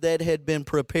bride that had been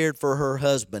prepared for her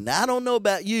husband. Now, I don't know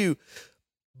about you,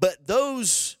 but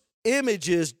those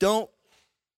images don't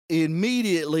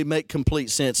immediately make complete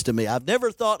sense to me. I've never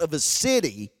thought of a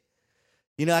city.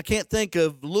 You know, I can't think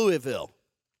of Louisville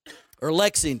or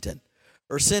Lexington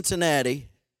or Cincinnati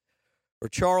or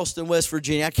Charleston, West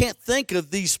Virginia. I can't think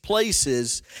of these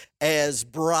places as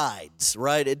brides,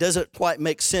 right? It doesn't quite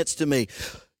make sense to me.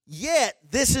 Yet,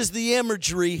 this is the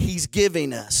imagery he's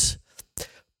giving us.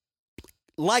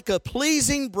 Like a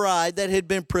pleasing bride that had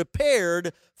been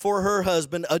prepared for her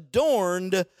husband,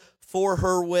 adorned for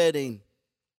her wedding.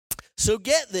 So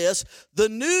get this, the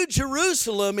New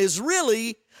Jerusalem is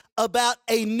really about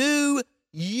a new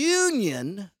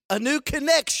union, a new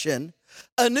connection,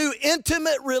 a new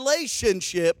intimate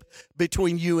relationship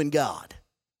between you and God.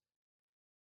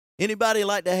 Anybody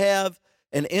like to have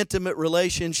an intimate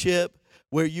relationship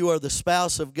where you are the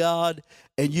spouse of God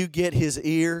and you get his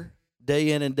ear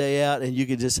day in and day out, and you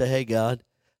can just say, hey, God,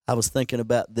 I was thinking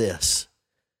about this.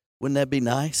 Wouldn't that be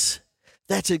nice?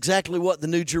 That's exactly what the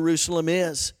New Jerusalem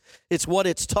is. It's what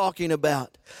it's talking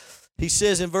about. He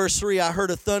says in verse 3, I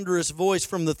heard a thunderous voice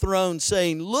from the throne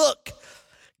saying, look,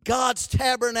 God's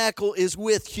tabernacle is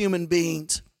with human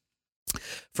beings.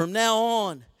 From now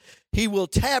on, he will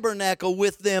tabernacle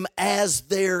with them as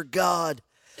their God.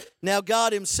 Now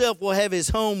God himself will have his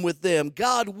home with them.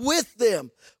 God with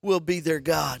them will be their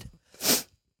God.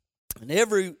 And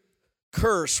every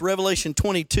curse, Revelation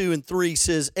 22 and 3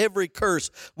 says, every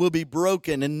curse will be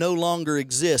broken and no longer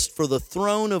exist, for the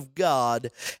throne of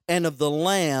God and of the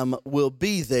Lamb will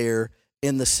be there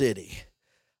in the city.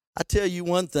 I tell you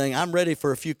one thing, I'm ready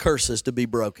for a few curses to be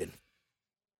broken.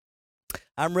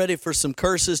 I'm ready for some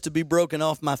curses to be broken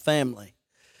off my family.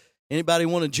 Anybody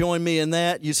want to join me in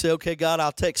that? You say, okay, God,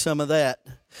 I'll take some of that.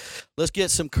 Let's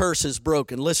get some curses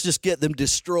broken. Let's just get them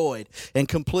destroyed and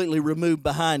completely removed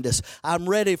behind us. I'm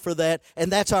ready for that,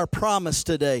 and that's our promise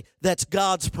today. That's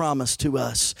God's promise to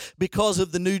us because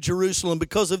of the New Jerusalem,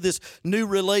 because of this new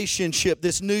relationship,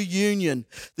 this new union,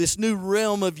 this new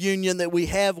realm of union that we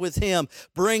have with him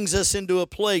brings us into a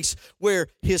place where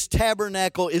his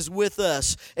tabernacle is with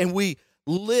us and we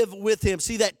live with him.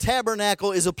 See, that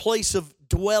tabernacle is a place of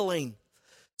dwelling.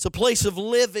 It's a place of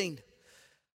living.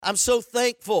 I'm so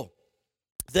thankful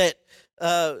that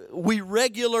we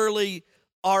regularly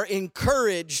are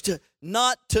encouraged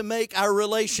not to make our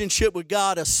relationship with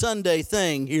God a Sunday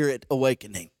thing here at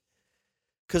Awakening,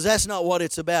 because that's not what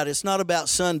it's about. It's not about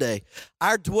Sunday.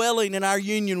 Our dwelling and our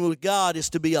union with God is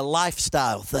to be a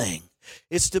lifestyle thing.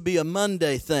 It's to be a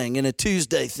Monday thing and a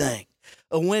Tuesday thing,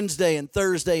 a Wednesday and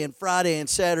Thursday and Friday and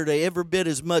Saturday, every bit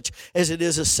as much as it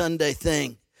is a Sunday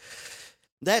thing.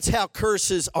 That's how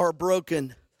curses are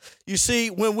broken. You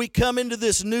see, when we come into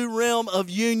this new realm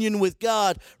of union with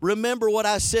God, remember what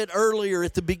I said earlier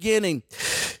at the beginning.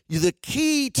 The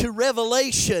key to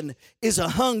revelation is a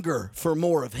hunger for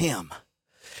more of him.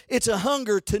 It's a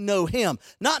hunger to know him,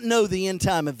 not know the end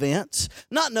time events,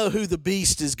 not know who the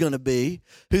beast is going to be,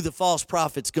 who the false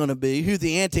prophet's going to be, who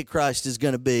the Antichrist is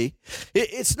going to be.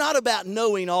 It's not about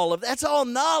knowing all of that. That's all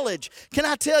knowledge. Can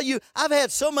I tell you, I've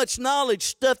had so much knowledge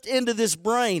stuffed into this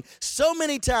brain so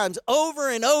many times over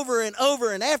and over and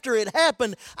over, and after it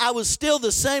happened, I was still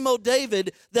the same old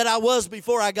David that I was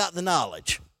before I got the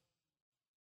knowledge.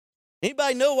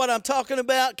 Anybody know what I'm talking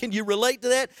about? Can you relate to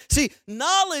that? See,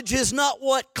 knowledge is not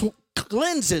what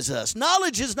cleanses us.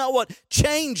 Knowledge is not what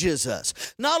changes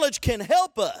us. Knowledge can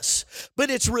help us,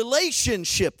 but it's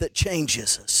relationship that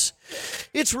changes us.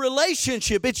 It's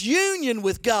relationship. It's union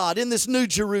with God in this New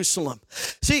Jerusalem.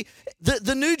 See,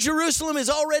 the New Jerusalem is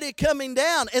already coming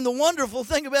down. And the wonderful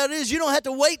thing about it is you don't have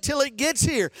to wait till it gets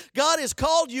here. God has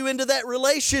called you into that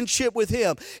relationship with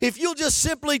Him. If you'll just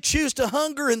simply choose to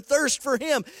hunger and thirst for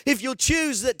Him, if you'll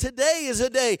choose that today is a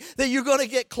day that you're going to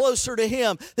get closer to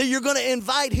Him, that you're going to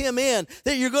invite Him in,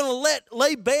 that you're going to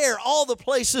lay bare all the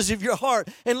places of your heart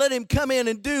and let Him come in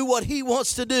and do what He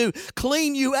wants to do,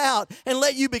 clean you out and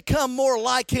let you become more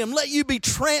like Him, let you be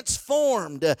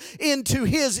transformed into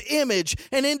His image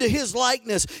and into His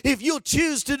likeness. If you'll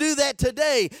choose to do that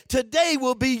today, today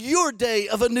will be your day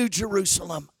of a New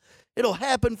Jerusalem. It'll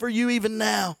happen for you even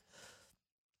now.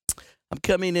 I'm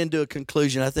coming into a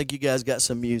conclusion. I think you guys got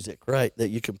some music, right, that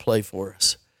you can play for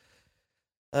us.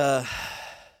 I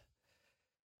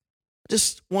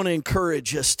just want to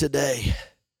encourage us today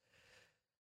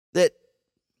that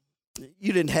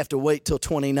you didn't have to wait till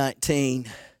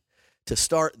 2019 to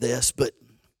start this, but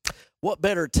what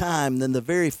better time than the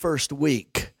very first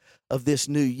week of this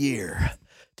new year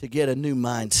to get a new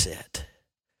mindset?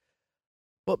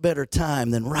 What better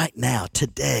time than right now,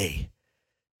 today?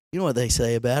 You know what they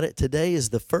say about it? Today is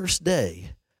the first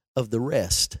day of the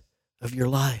rest of your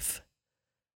life.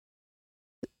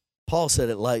 Paul said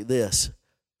it like this: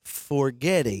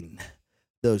 forgetting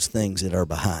those things that are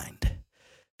behind.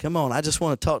 Come on, I just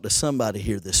want to talk to somebody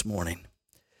here this morning.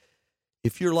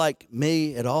 If you're like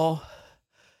me at all,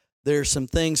 there are some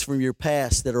things from your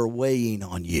past that are weighing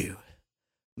on you.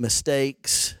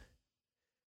 Mistakes,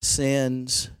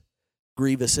 sins,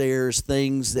 grievous errors,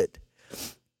 things that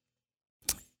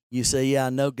you say, yeah, I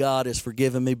know God has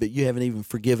forgiven me, but you haven't even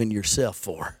forgiven yourself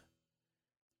for.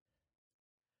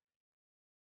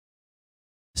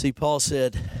 See, Paul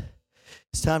said,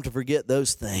 it's time to forget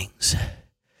those things.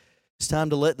 It's time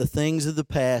to let the things of the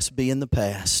past be in the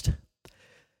past.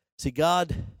 See,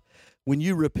 God, when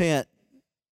you repent,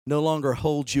 no longer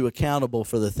holds you accountable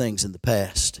for the things in the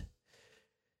past.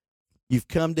 You've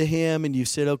come to Him and you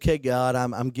said, okay, God,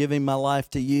 I'm giving my life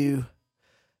to you.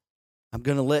 I'm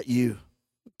going to let you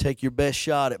take your best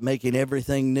shot at making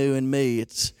everything new in me.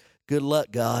 It's good luck,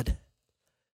 God.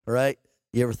 All right?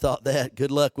 You ever thought that?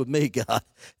 Good luck with me, God,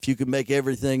 if you can make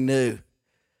everything new.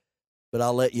 But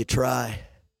I'll let you try.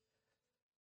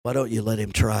 Why don't you let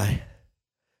Him try?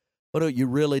 Why don't you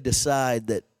really decide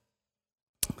that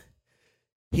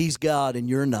He's God and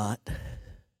you're not?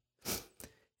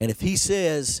 And if He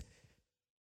says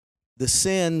the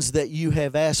sins that you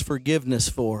have asked forgiveness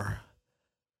for,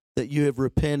 that you have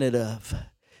repented of,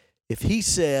 if He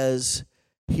says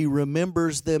He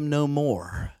remembers them no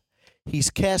more, He's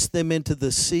cast them into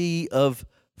the sea of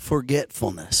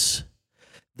forgetfulness.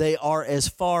 They are as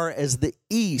far as the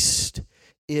east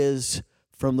is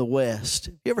from the west.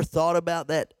 Have you ever thought about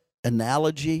that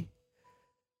analogy?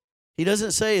 He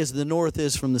doesn't say as the north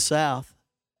is from the south,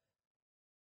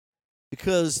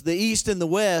 because the east and the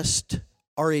west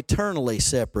are eternally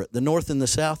separate. The north and the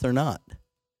south are not.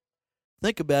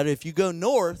 Think about it. If you go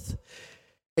north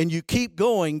and you keep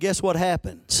going, guess what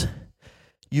happens?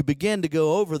 You begin to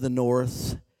go over the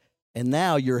north, and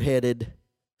now you're headed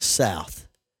south.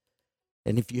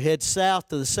 And if you head south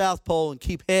to the South Pole and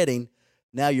keep heading,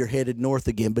 now you're headed north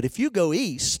again. But if you go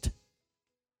east,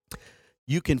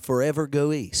 you can forever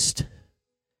go east.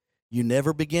 You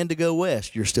never begin to go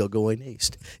west, you're still going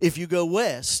east. If you go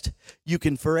west, you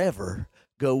can forever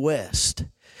go west.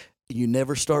 You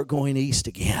never start going east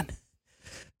again.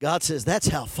 God says, that's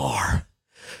how far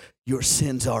your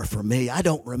sins are from me. I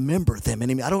don't remember them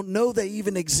anymore. I don't know they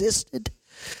even existed.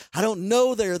 I don't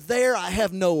know they're there. I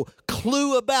have no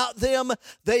clue about them.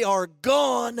 They are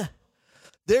gone.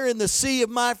 They're in the sea of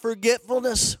my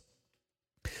forgetfulness.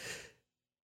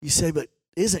 You say, but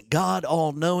isn't God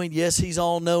all-knowing? Yes, He's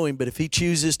all-knowing, but if He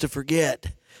chooses to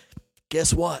forget,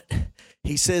 guess what?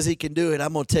 He says He can do it.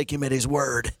 I'm going to take Him at His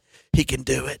word. He can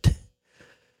do it.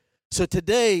 So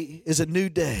today is a new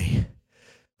day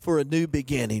for a new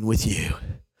beginning with you.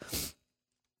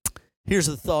 Here's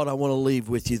the thought I want to leave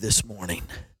with you this morning.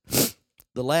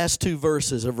 The last two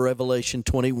verses of Revelation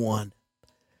 21.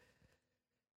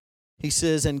 He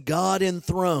says, and God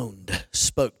enthroned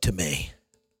spoke to me.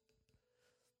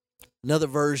 Another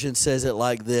version says it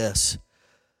like this: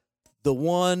 the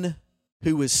one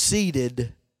who was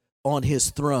seated on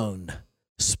His throne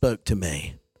spoke to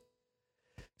me.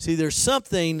 See, there's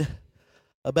something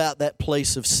about that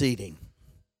place of seating.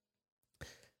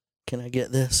 Can I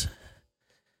get this?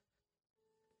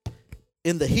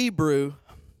 In the Hebrew,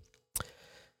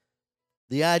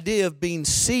 the idea of being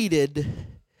seated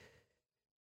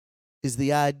is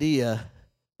the idea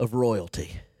of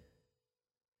royalty.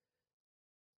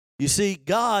 You see,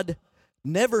 God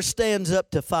never stands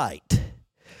up to fight.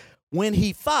 When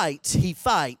he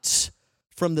fights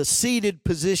from the seated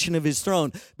position of his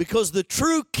throne, because the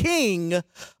true king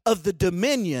of the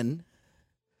dominion,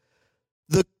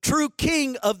 the true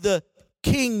king of the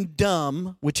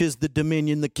kingdom, which is the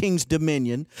dominion, the king's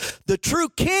dominion, the true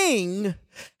king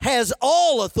has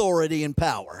all authority and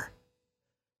power.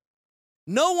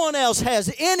 No one else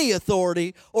has any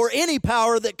authority or any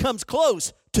power that comes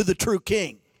close to the true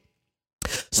king.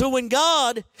 So when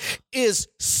God is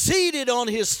seated on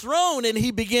his throne and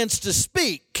he begins to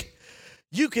speak,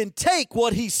 you can take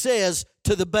what he says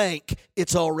to the bank.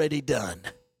 It's already done.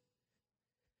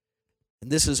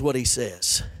 And this is what he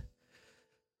says.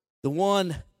 The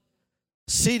one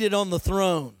seated on the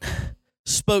throne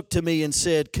spoke to me and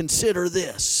said, "Consider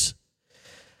this.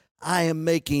 I am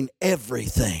making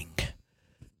everything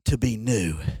to be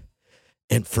new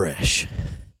and fresh."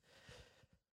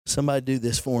 Somebody do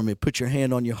this for me. Put your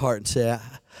hand on your heart and say,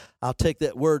 I'll take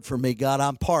that word from me, God.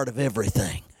 I'm part of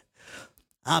everything.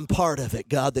 I'm part of it,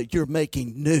 God, that you're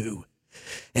making new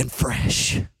and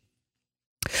fresh.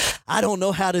 I don't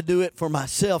know how to do it for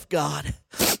myself, God,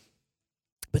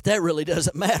 but that really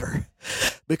doesn't matter,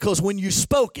 because when you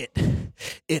spoke it,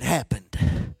 it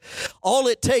happened. All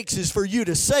it takes is for you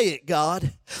to say it,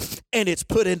 God, and it's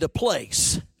put into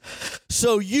place.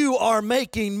 So you are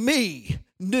making me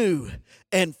new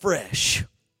and fresh.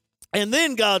 And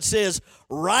then God says,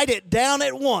 write it down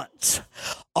at once,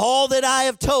 all that I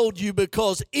have told you,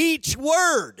 because each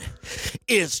word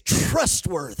is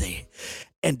trustworthy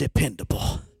and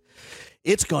dependable.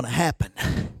 It's going to happen.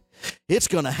 It's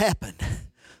going to happen.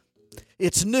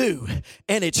 It's new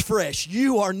and it's fresh.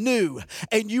 You are new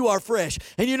and you are fresh.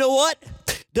 And you know what?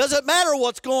 Doesn't matter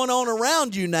what's going on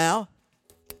around you now.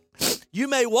 You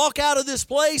may walk out of this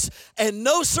place and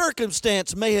no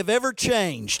circumstance may have ever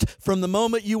changed from the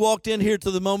moment you walked in here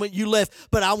to the moment you left.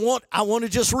 But I want to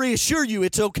just reassure you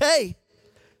it's okay.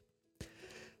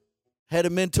 Had a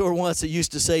mentor once that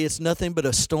used to say it's nothing but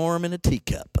a storm in a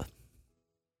teacup.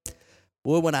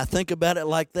 Well, when I think about it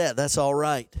like that, that's all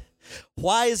right.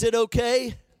 Why is it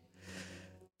okay?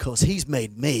 Because he's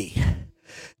made me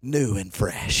new and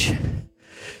fresh.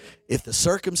 If the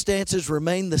circumstances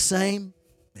remain the same,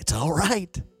 it's all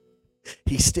right.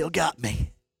 He's still got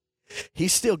me.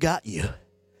 He's still got you.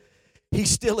 He's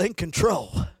still in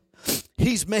control.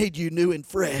 He's made you new and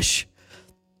fresh.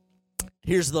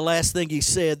 Here's the last thing he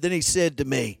said. Then he said to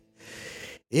me,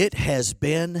 it has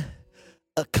been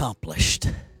accomplished.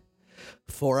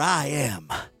 For I am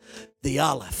the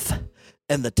Aleph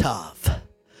and the Tav,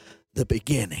 the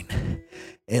beginning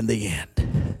and the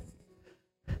end.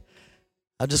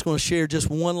 I'm just going to share just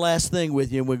one last thing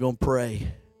with you and we're going to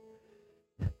pray.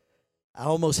 I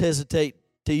almost hesitate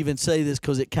to even say this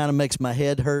because it kind of makes my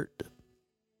head hurt.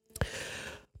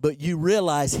 But you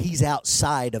realize he's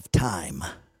outside of time.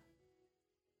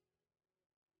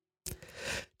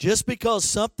 Just because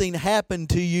something happened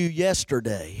to you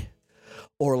yesterday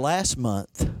or last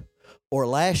month or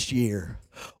last year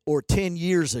or 10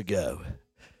 years ago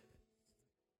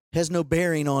has no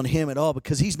bearing on him at all,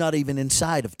 because he's not even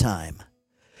inside of time.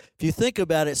 If you think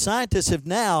about it, scientists have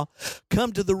now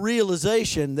come to the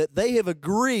realization that they have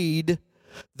agreed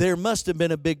there must have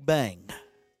been a Big Bang,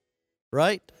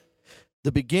 right?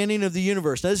 The beginning of the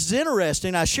universe. Now, this is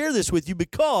interesting. I share this with you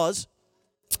because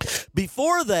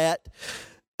before that,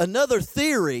 another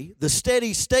theory, the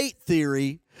steady state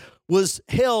theory, was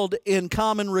held in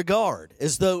common regard,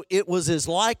 as though it was as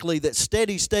likely that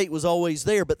steady state was always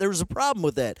there. But there was a problem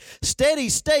with that. Steady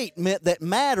state meant that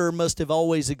matter must have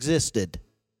always existed.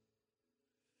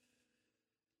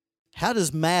 How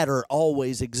does matter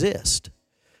always exist?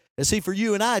 And see, for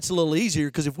you and I, it's a little easier,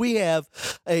 because if we have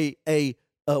a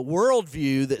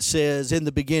worldview that says, in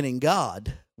the beginning,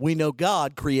 God, we know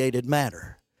God created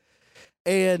matter.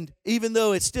 And even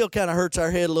though it still kind of hurts our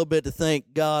head a little bit to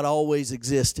think God always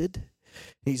existed,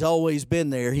 he's always been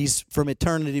there, he's from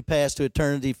eternity past to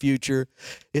eternity future,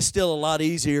 it's still a lot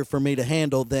easier for me to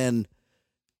handle than,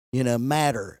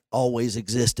 matter always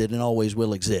existed and always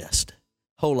will exist.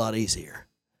 Whole lot easier.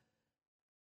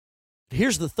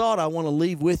 Here's the thought I want to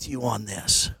leave with you on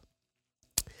this.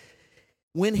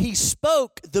 When he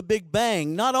spoke the Big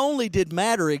Bang, not only did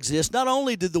matter exist, not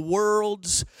only did the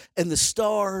worlds and the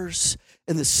stars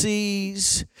and the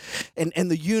seas and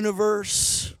the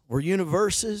universe or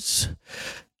universes,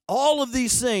 all of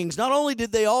these things, not only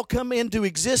did they all come into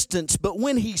existence, but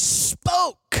when he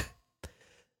spoke,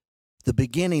 the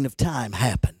beginning of time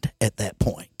happened at that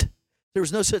point. There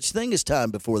was no such thing as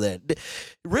time before that.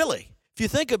 Really. If you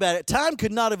think about it, time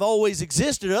could not have always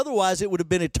existed. Otherwise, it would have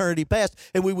been eternity past,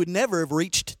 and we would never have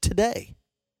reached today.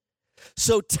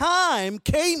 So time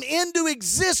came into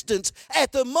existence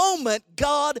at the moment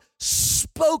God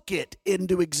spoke it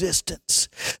into existence.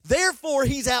 Therefore,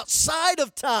 he's outside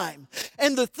of time.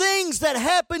 And the things that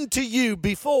happened to you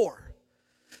before,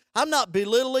 I'm not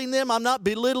belittling them. I'm not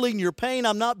belittling your pain.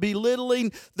 I'm not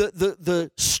belittling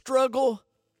the struggle.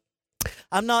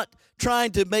 I'm not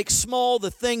trying to make small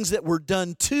the things that were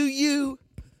done to you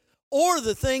or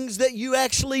the things that you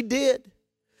actually did.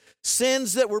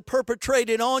 Sins that were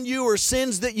perpetrated on you or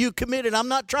sins that you committed. I'm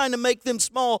not trying to make them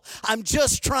small. I'm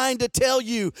just trying to tell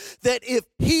you that if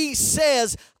he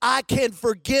says, I can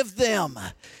forgive them,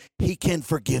 he can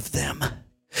forgive them.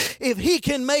 If he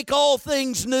can make all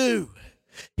things new,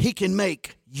 he can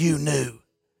make you new.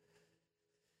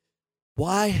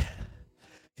 Why?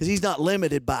 Because he's not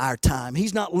limited by our time.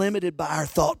 He's not limited by our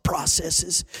thought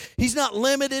processes. He's not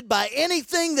limited by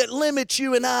anything that limits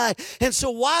you and I. And so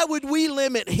why would we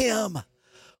limit him?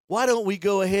 Why don't we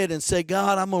go ahead and say,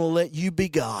 God, I'm going to let you be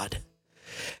God.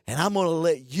 And I'm going to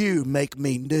let you make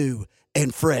me new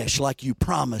and fresh like you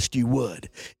promised you would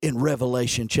in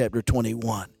Revelation chapter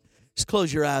 21. Just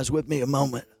close your eyes with me a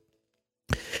moment.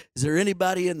 Is there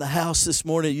anybody in the house this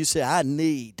morning you say, I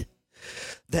need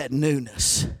that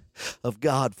newness of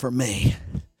God for me?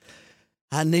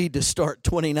 I need to start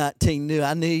 2019 new.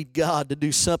 I need God to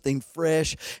do something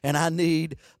fresh, and I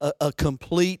need a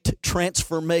complete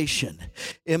transformation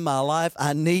in my life.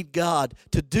 I need God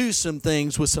to do some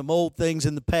things with some old things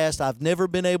in the past I've never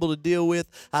been able to deal with,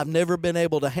 I've never been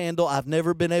able to handle, I've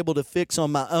never been able to fix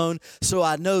on my own, so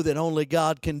I know that only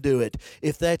God can do it.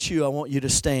 If that's you, I want you to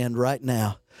stand right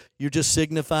now. You're just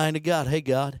signifying to God, hey,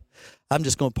 God, I'm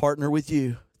just going to partner with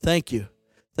you. Thank you.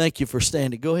 Thank you for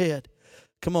standing. Go ahead.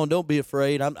 Come on, don't be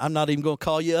afraid. I'm not even going to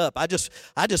call you up. I just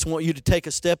want you to take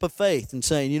a step of faith and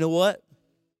saying, you know what?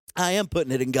 I am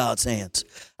putting it in God's hands.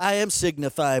 I am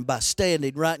signifying by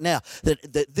standing right now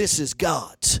that this is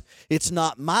God's. It's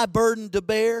not my burden to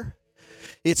bear.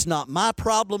 It's not my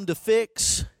problem to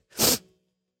fix.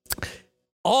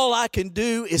 All I can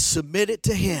do is submit it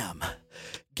to him.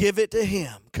 Give it to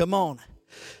him. Come on.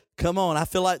 Come on. I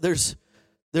feel like there's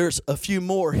a few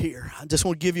more here. I just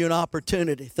want to give you an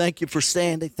opportunity. Thank you for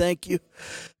standing. Thank you.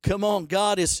 Come on.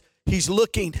 God he's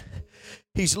looking.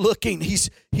 He's looking.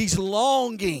 He's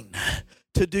longing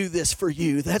to do this for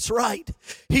you. That's right.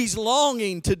 He's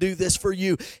longing to do this for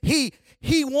you. He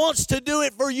wants to do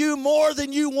it for you more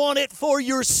than you want it for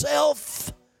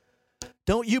yourself.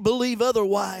 Don't you believe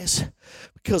otherwise?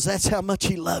 Because that's how much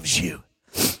he loves you.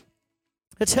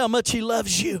 That's how much he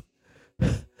loves you.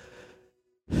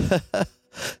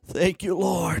 Thank you,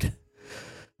 Lord.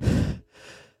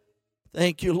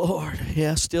 Thank you, Lord.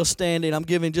 Yeah, still standing. I'm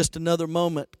giving just another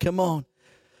moment. Come on.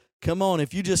 Come on.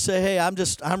 If you just say, hey,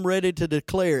 I'm ready to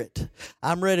declare it.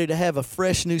 I'm ready to have a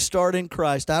fresh new start in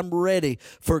Christ. I'm ready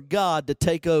for God to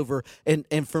take over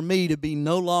and for me to be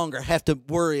no longer have to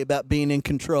worry about being in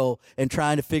control and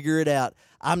trying to figure it out.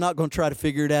 I'm not going to try to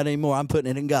figure it out anymore. I'm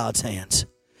putting it in God's hands.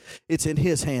 It's in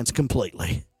his hands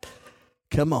completely.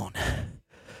 Come on.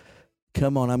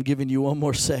 Come on, I'm giving you one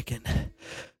more second.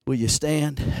 Will you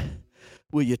stand?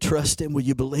 Will you trust him? Will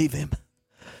you believe him?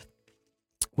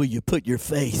 Will you put your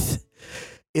faith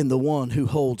in the one who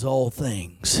holds all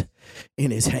things in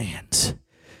his hands?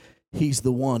 He's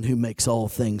the one who makes all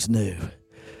things new.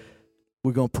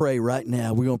 We're going to pray right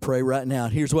now. We're going to pray right now.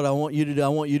 And here's what I want you to do. I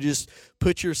want you to just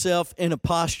put yourself in a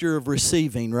posture of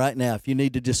receiving right now. If you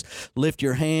need to just lift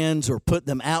your hands or put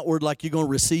them outward like you're going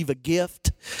to receive a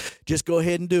gift, just go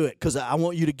ahead and do it, because I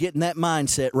want you to get in that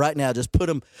mindset right now. Just put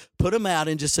them out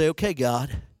and just say, okay,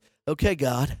 God,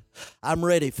 I'm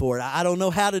ready for it. I don't know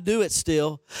how to do it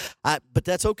still, but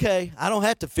that's okay. I don't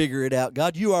have to figure it out.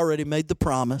 God, you already made the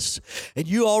promise, and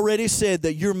you already said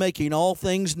that you're making all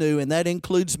things new, and that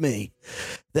includes me.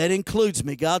 That includes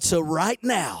me, God. So right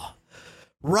now,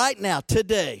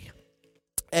 today,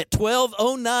 at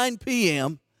 12:09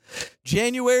 p.m.,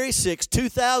 January 6,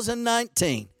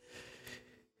 2019,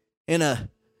 in a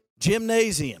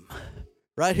gymnasium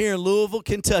right here in Louisville,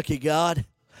 Kentucky, God,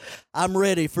 I'm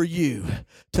ready for you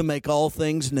to make all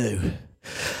things new.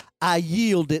 I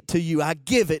yield it to you. I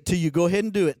give it to you. Go ahead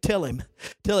and do it. Tell him,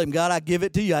 God, I give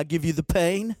it to you. I give you the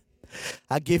pain.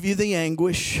 I give you the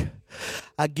anguish.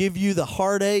 I give you the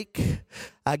heartache.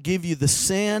 I give you the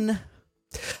sin.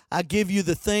 I give you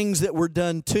the things that were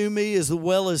done to me, as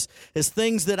well as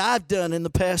things that I've done in the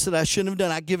past that I shouldn't have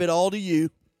done. I give it all to you.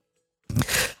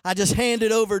 I just hand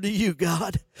it over to you,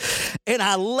 God, and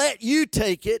I let you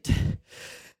take it.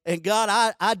 And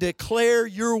God, I declare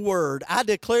your word. I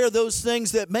declare those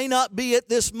things that may not be at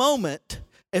this moment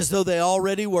as though they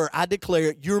already were. I declare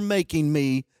it. You're making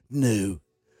me new.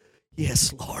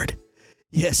 Yes, Lord.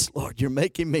 Yes, Lord, you're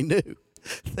making me new.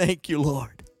 Thank you,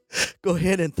 Lord. Go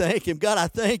ahead and thank him. God, I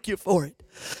thank you for it.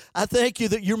 I thank you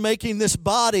that you're making this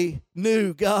body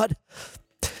new, God.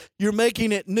 You're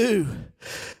making it new.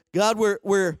 God,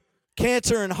 where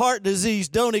cancer and heart disease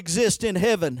don't exist in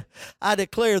heaven, I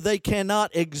declare they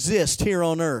cannot exist here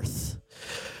on earth.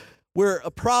 Where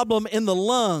a problem in the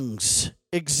lungs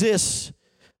exists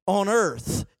on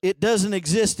earth, it doesn't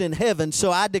exist in heaven,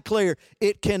 so I declare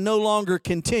it can no longer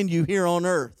continue here on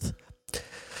earth.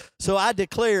 So I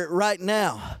declare it right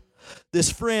now.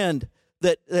 This friend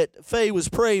that Faye was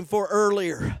praying for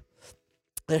earlier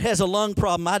that has a lung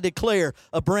problem, I declare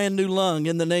a brand new lung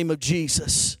in the name of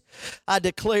Jesus. I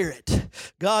declare it.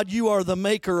 God, you are the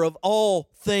maker of all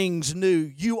things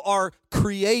new. You are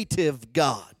creative,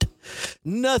 God.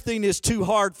 Nothing is too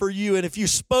hard for you. And if you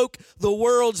spoke the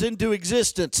worlds into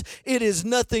existence, it is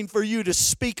nothing for you to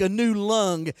speak a new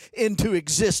lung into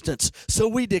existence. So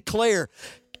we declare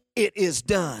it is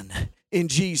done in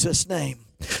Jesus' name.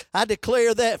 I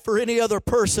declare that for any other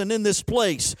person in this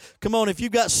place. Come on, if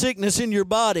you've got sickness in your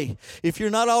body, if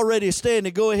you're not already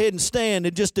standing, go ahead and stand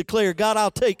and just declare, God, I'll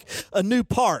take a new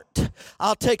part.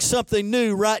 I'll take something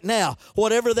new right now.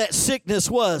 Whatever that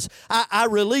sickness was, I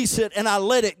release it and I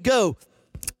let it go.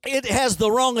 It has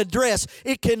the wrong address.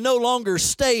 It can no longer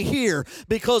stay here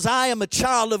because I am a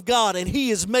child of God and He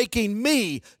is making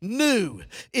me new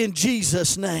in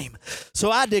Jesus' name. So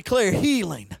I declare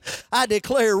healing. I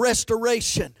declare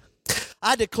restoration.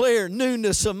 I declare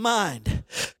newness of mind.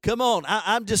 Come on,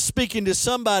 I'm just speaking to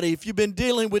somebody. If you've been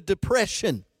dealing with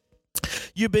depression,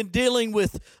 you've been dealing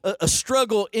with a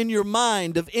struggle in your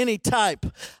mind of any type,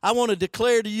 I want to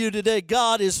declare to you today,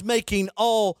 God is making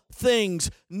all things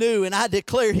new, and I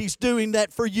declare He's doing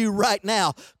that for you right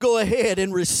now. Go ahead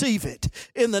and receive it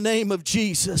in the name of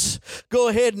Jesus. Go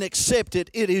ahead and accept it.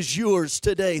 It is yours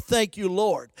today. Thank you,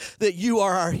 Lord, that you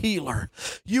are our healer.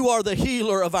 You are the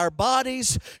healer of our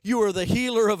bodies. You are the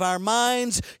healer of our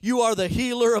minds. You are the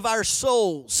healer of our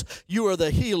souls. You are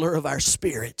the healer of our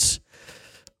spirits.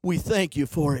 We thank you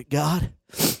for it, God.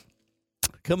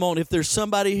 Come on, if there's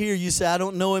somebody here, you say, I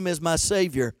don't know Him as my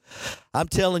Savior. I'm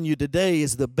telling you, today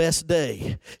is the best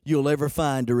day you'll ever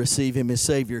find to receive Him as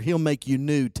Savior. He'll make you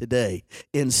new today,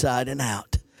 inside and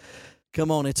out.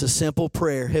 Come on, it's a simple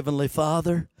prayer. Heavenly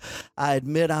Father, I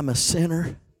admit I'm a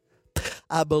sinner.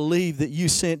 I believe that you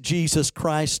sent Jesus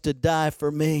Christ to die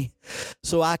for me.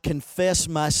 So I confess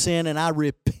my sin and I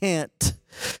repent.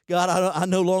 God, I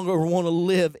no longer want to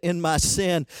live in my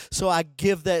sin, so I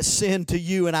give that sin to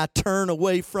you and I turn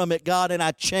away from it, God, and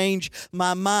I change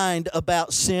my mind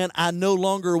about sin. I no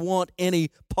longer want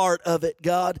any part of it,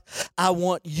 God. I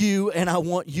want you and I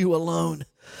want you alone.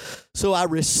 So I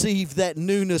receive that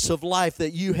newness of life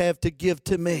that you have to give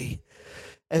to me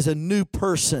as a new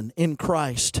person in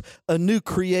Christ, a new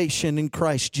creation in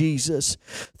Christ Jesus.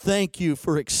 Thank you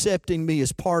for accepting me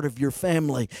as part of your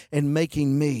family and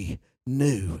making me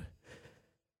new.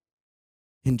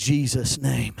 In Jesus'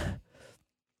 name.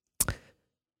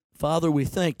 Father, we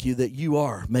thank you that you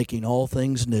are making all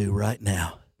things new right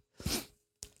now.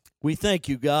 We thank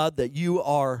you, God, that you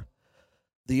are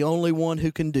the only one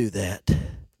who can do that.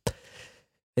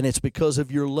 And it's because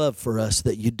of your love for us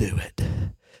that you do it.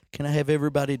 Can I have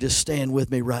everybody just stand with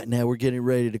me right now? We're getting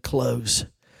ready to close.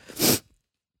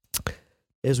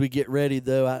 As we get ready,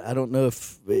 though, I don't know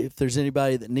if there's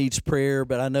anybody that needs prayer,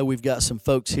 but I know we've got some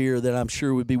folks here that I'm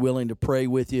sure would be willing to pray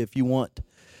with you if you want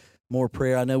more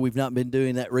prayer. I know we've not been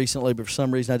doing that recently, but for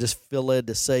some reason I just feel led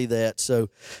to say that. So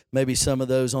maybe some of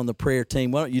those on the prayer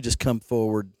team, why don't you just come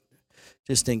forward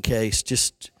just in case,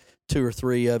 just 2 or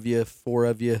 3 of you, 4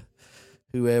 of you,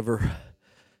 whoever.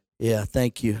 Yeah,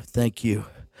 thank you. Thank you.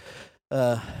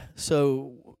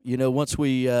 So, once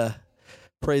we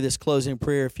pray this closing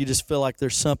prayer, if you just feel like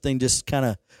there's something just kind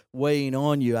of weighing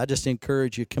on you, I just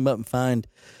encourage you, come up and find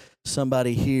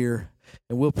somebody here,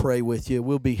 and we'll pray with you.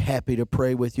 We'll be happy to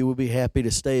pray with you. We'll be happy to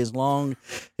stay as long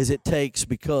as it takes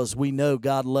because we know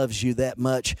God loves you that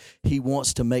much. He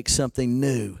wants to make something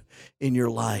new in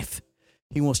your life.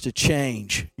 He wants to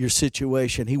change your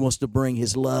situation. He wants to bring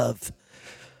His love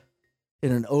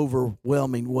in an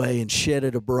overwhelming way and shed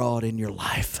it abroad in your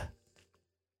life.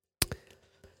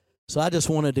 So I just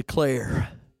want to declare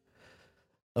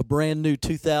a brand new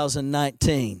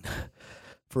 2019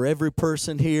 for every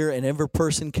person here and every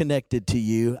person connected to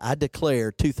you. I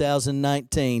declare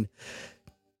 2019,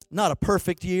 not a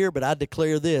perfect year, but I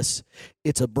declare this.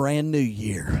 It's a brand new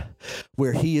year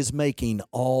where He is making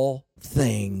all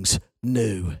things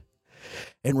new.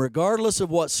 And regardless of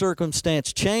what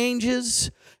circumstance changes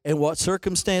and what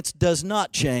circumstance does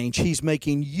not change, He's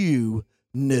making you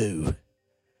new.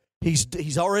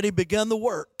 He's already begun the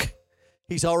work.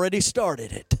 He's already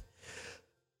started it.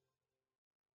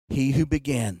 He who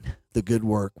began the good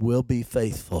work will be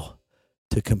faithful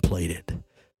to complete it.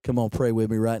 Come on, pray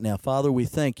with me right now. Father, we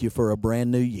thank you for a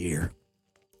brand new year.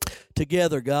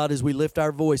 Together, God, as we lift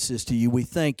our voices to you, we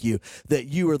thank you that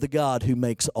you are the God who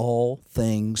makes all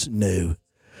things new.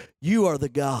 You are the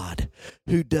God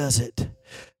who does it.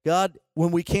 God,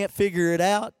 when we can't figure it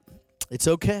out, it's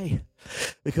okay,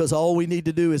 because all we need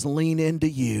to do is lean into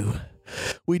you.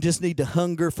 We just need to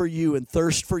hunger for you and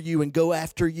thirst for you and go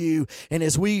after you. And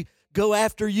as we go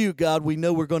after you, God, we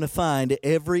know we're going to find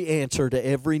every answer to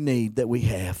every need that we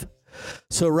have.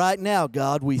 So right now,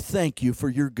 God, we thank you for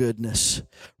your goodness.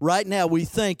 Right now, we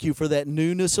thank you for that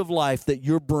newness of life that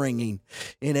you're bringing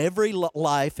in every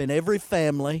life, in every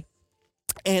family,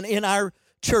 and in our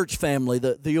church family,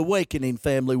 the Awakening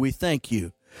family. We thank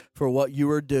you for what you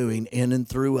are doing in and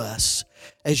through us.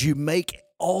 As you make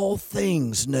all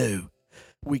things new,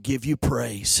 we give you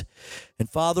praise. And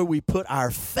Father, we put our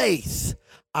faith,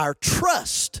 our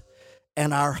trust,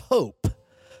 and our hope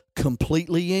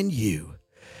completely in you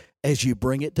as you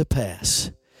bring it to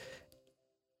pass.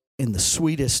 In the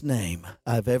sweetest name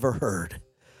I've ever heard,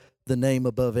 the name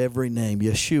above every name,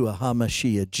 Yeshua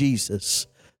HaMashiach, Jesus,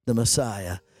 the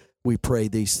Messiah, we pray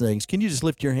these things. Can you just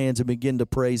lift your hands and begin to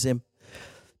praise him?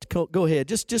 Go ahead.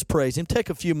 Just praise him. Take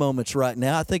a few moments right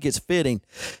now. I think it's fitting,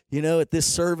 at this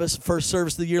service, first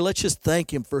service of the year, let's just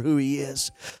thank him for who he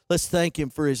is. Let's thank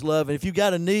him for his love. And if you've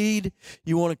got a need,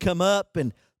 you want to come up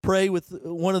and pray with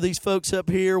one of these folks up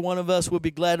here, one of us would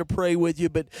be glad to pray with you.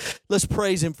 But let's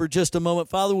praise him for just a moment.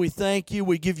 Father, we thank you.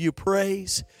 We give you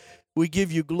praise. We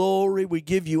give you glory. We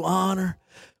give you honor.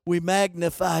 We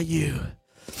magnify you.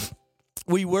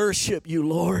 We worship you,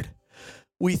 Lord.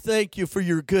 We thank you for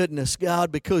your goodness,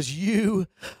 God, because you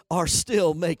are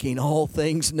still making all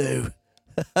things new.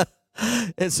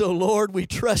 And so, Lord, we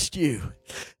trust you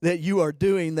that you are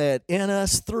doing that in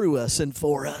us, through us, and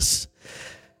for us.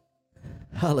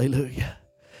 Hallelujah.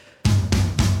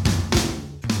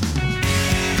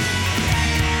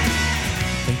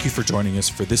 Thank you for joining us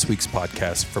for this week's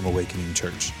podcast from Awakening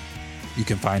Church. You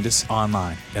can find us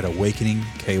online at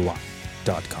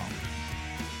awakeningky.com.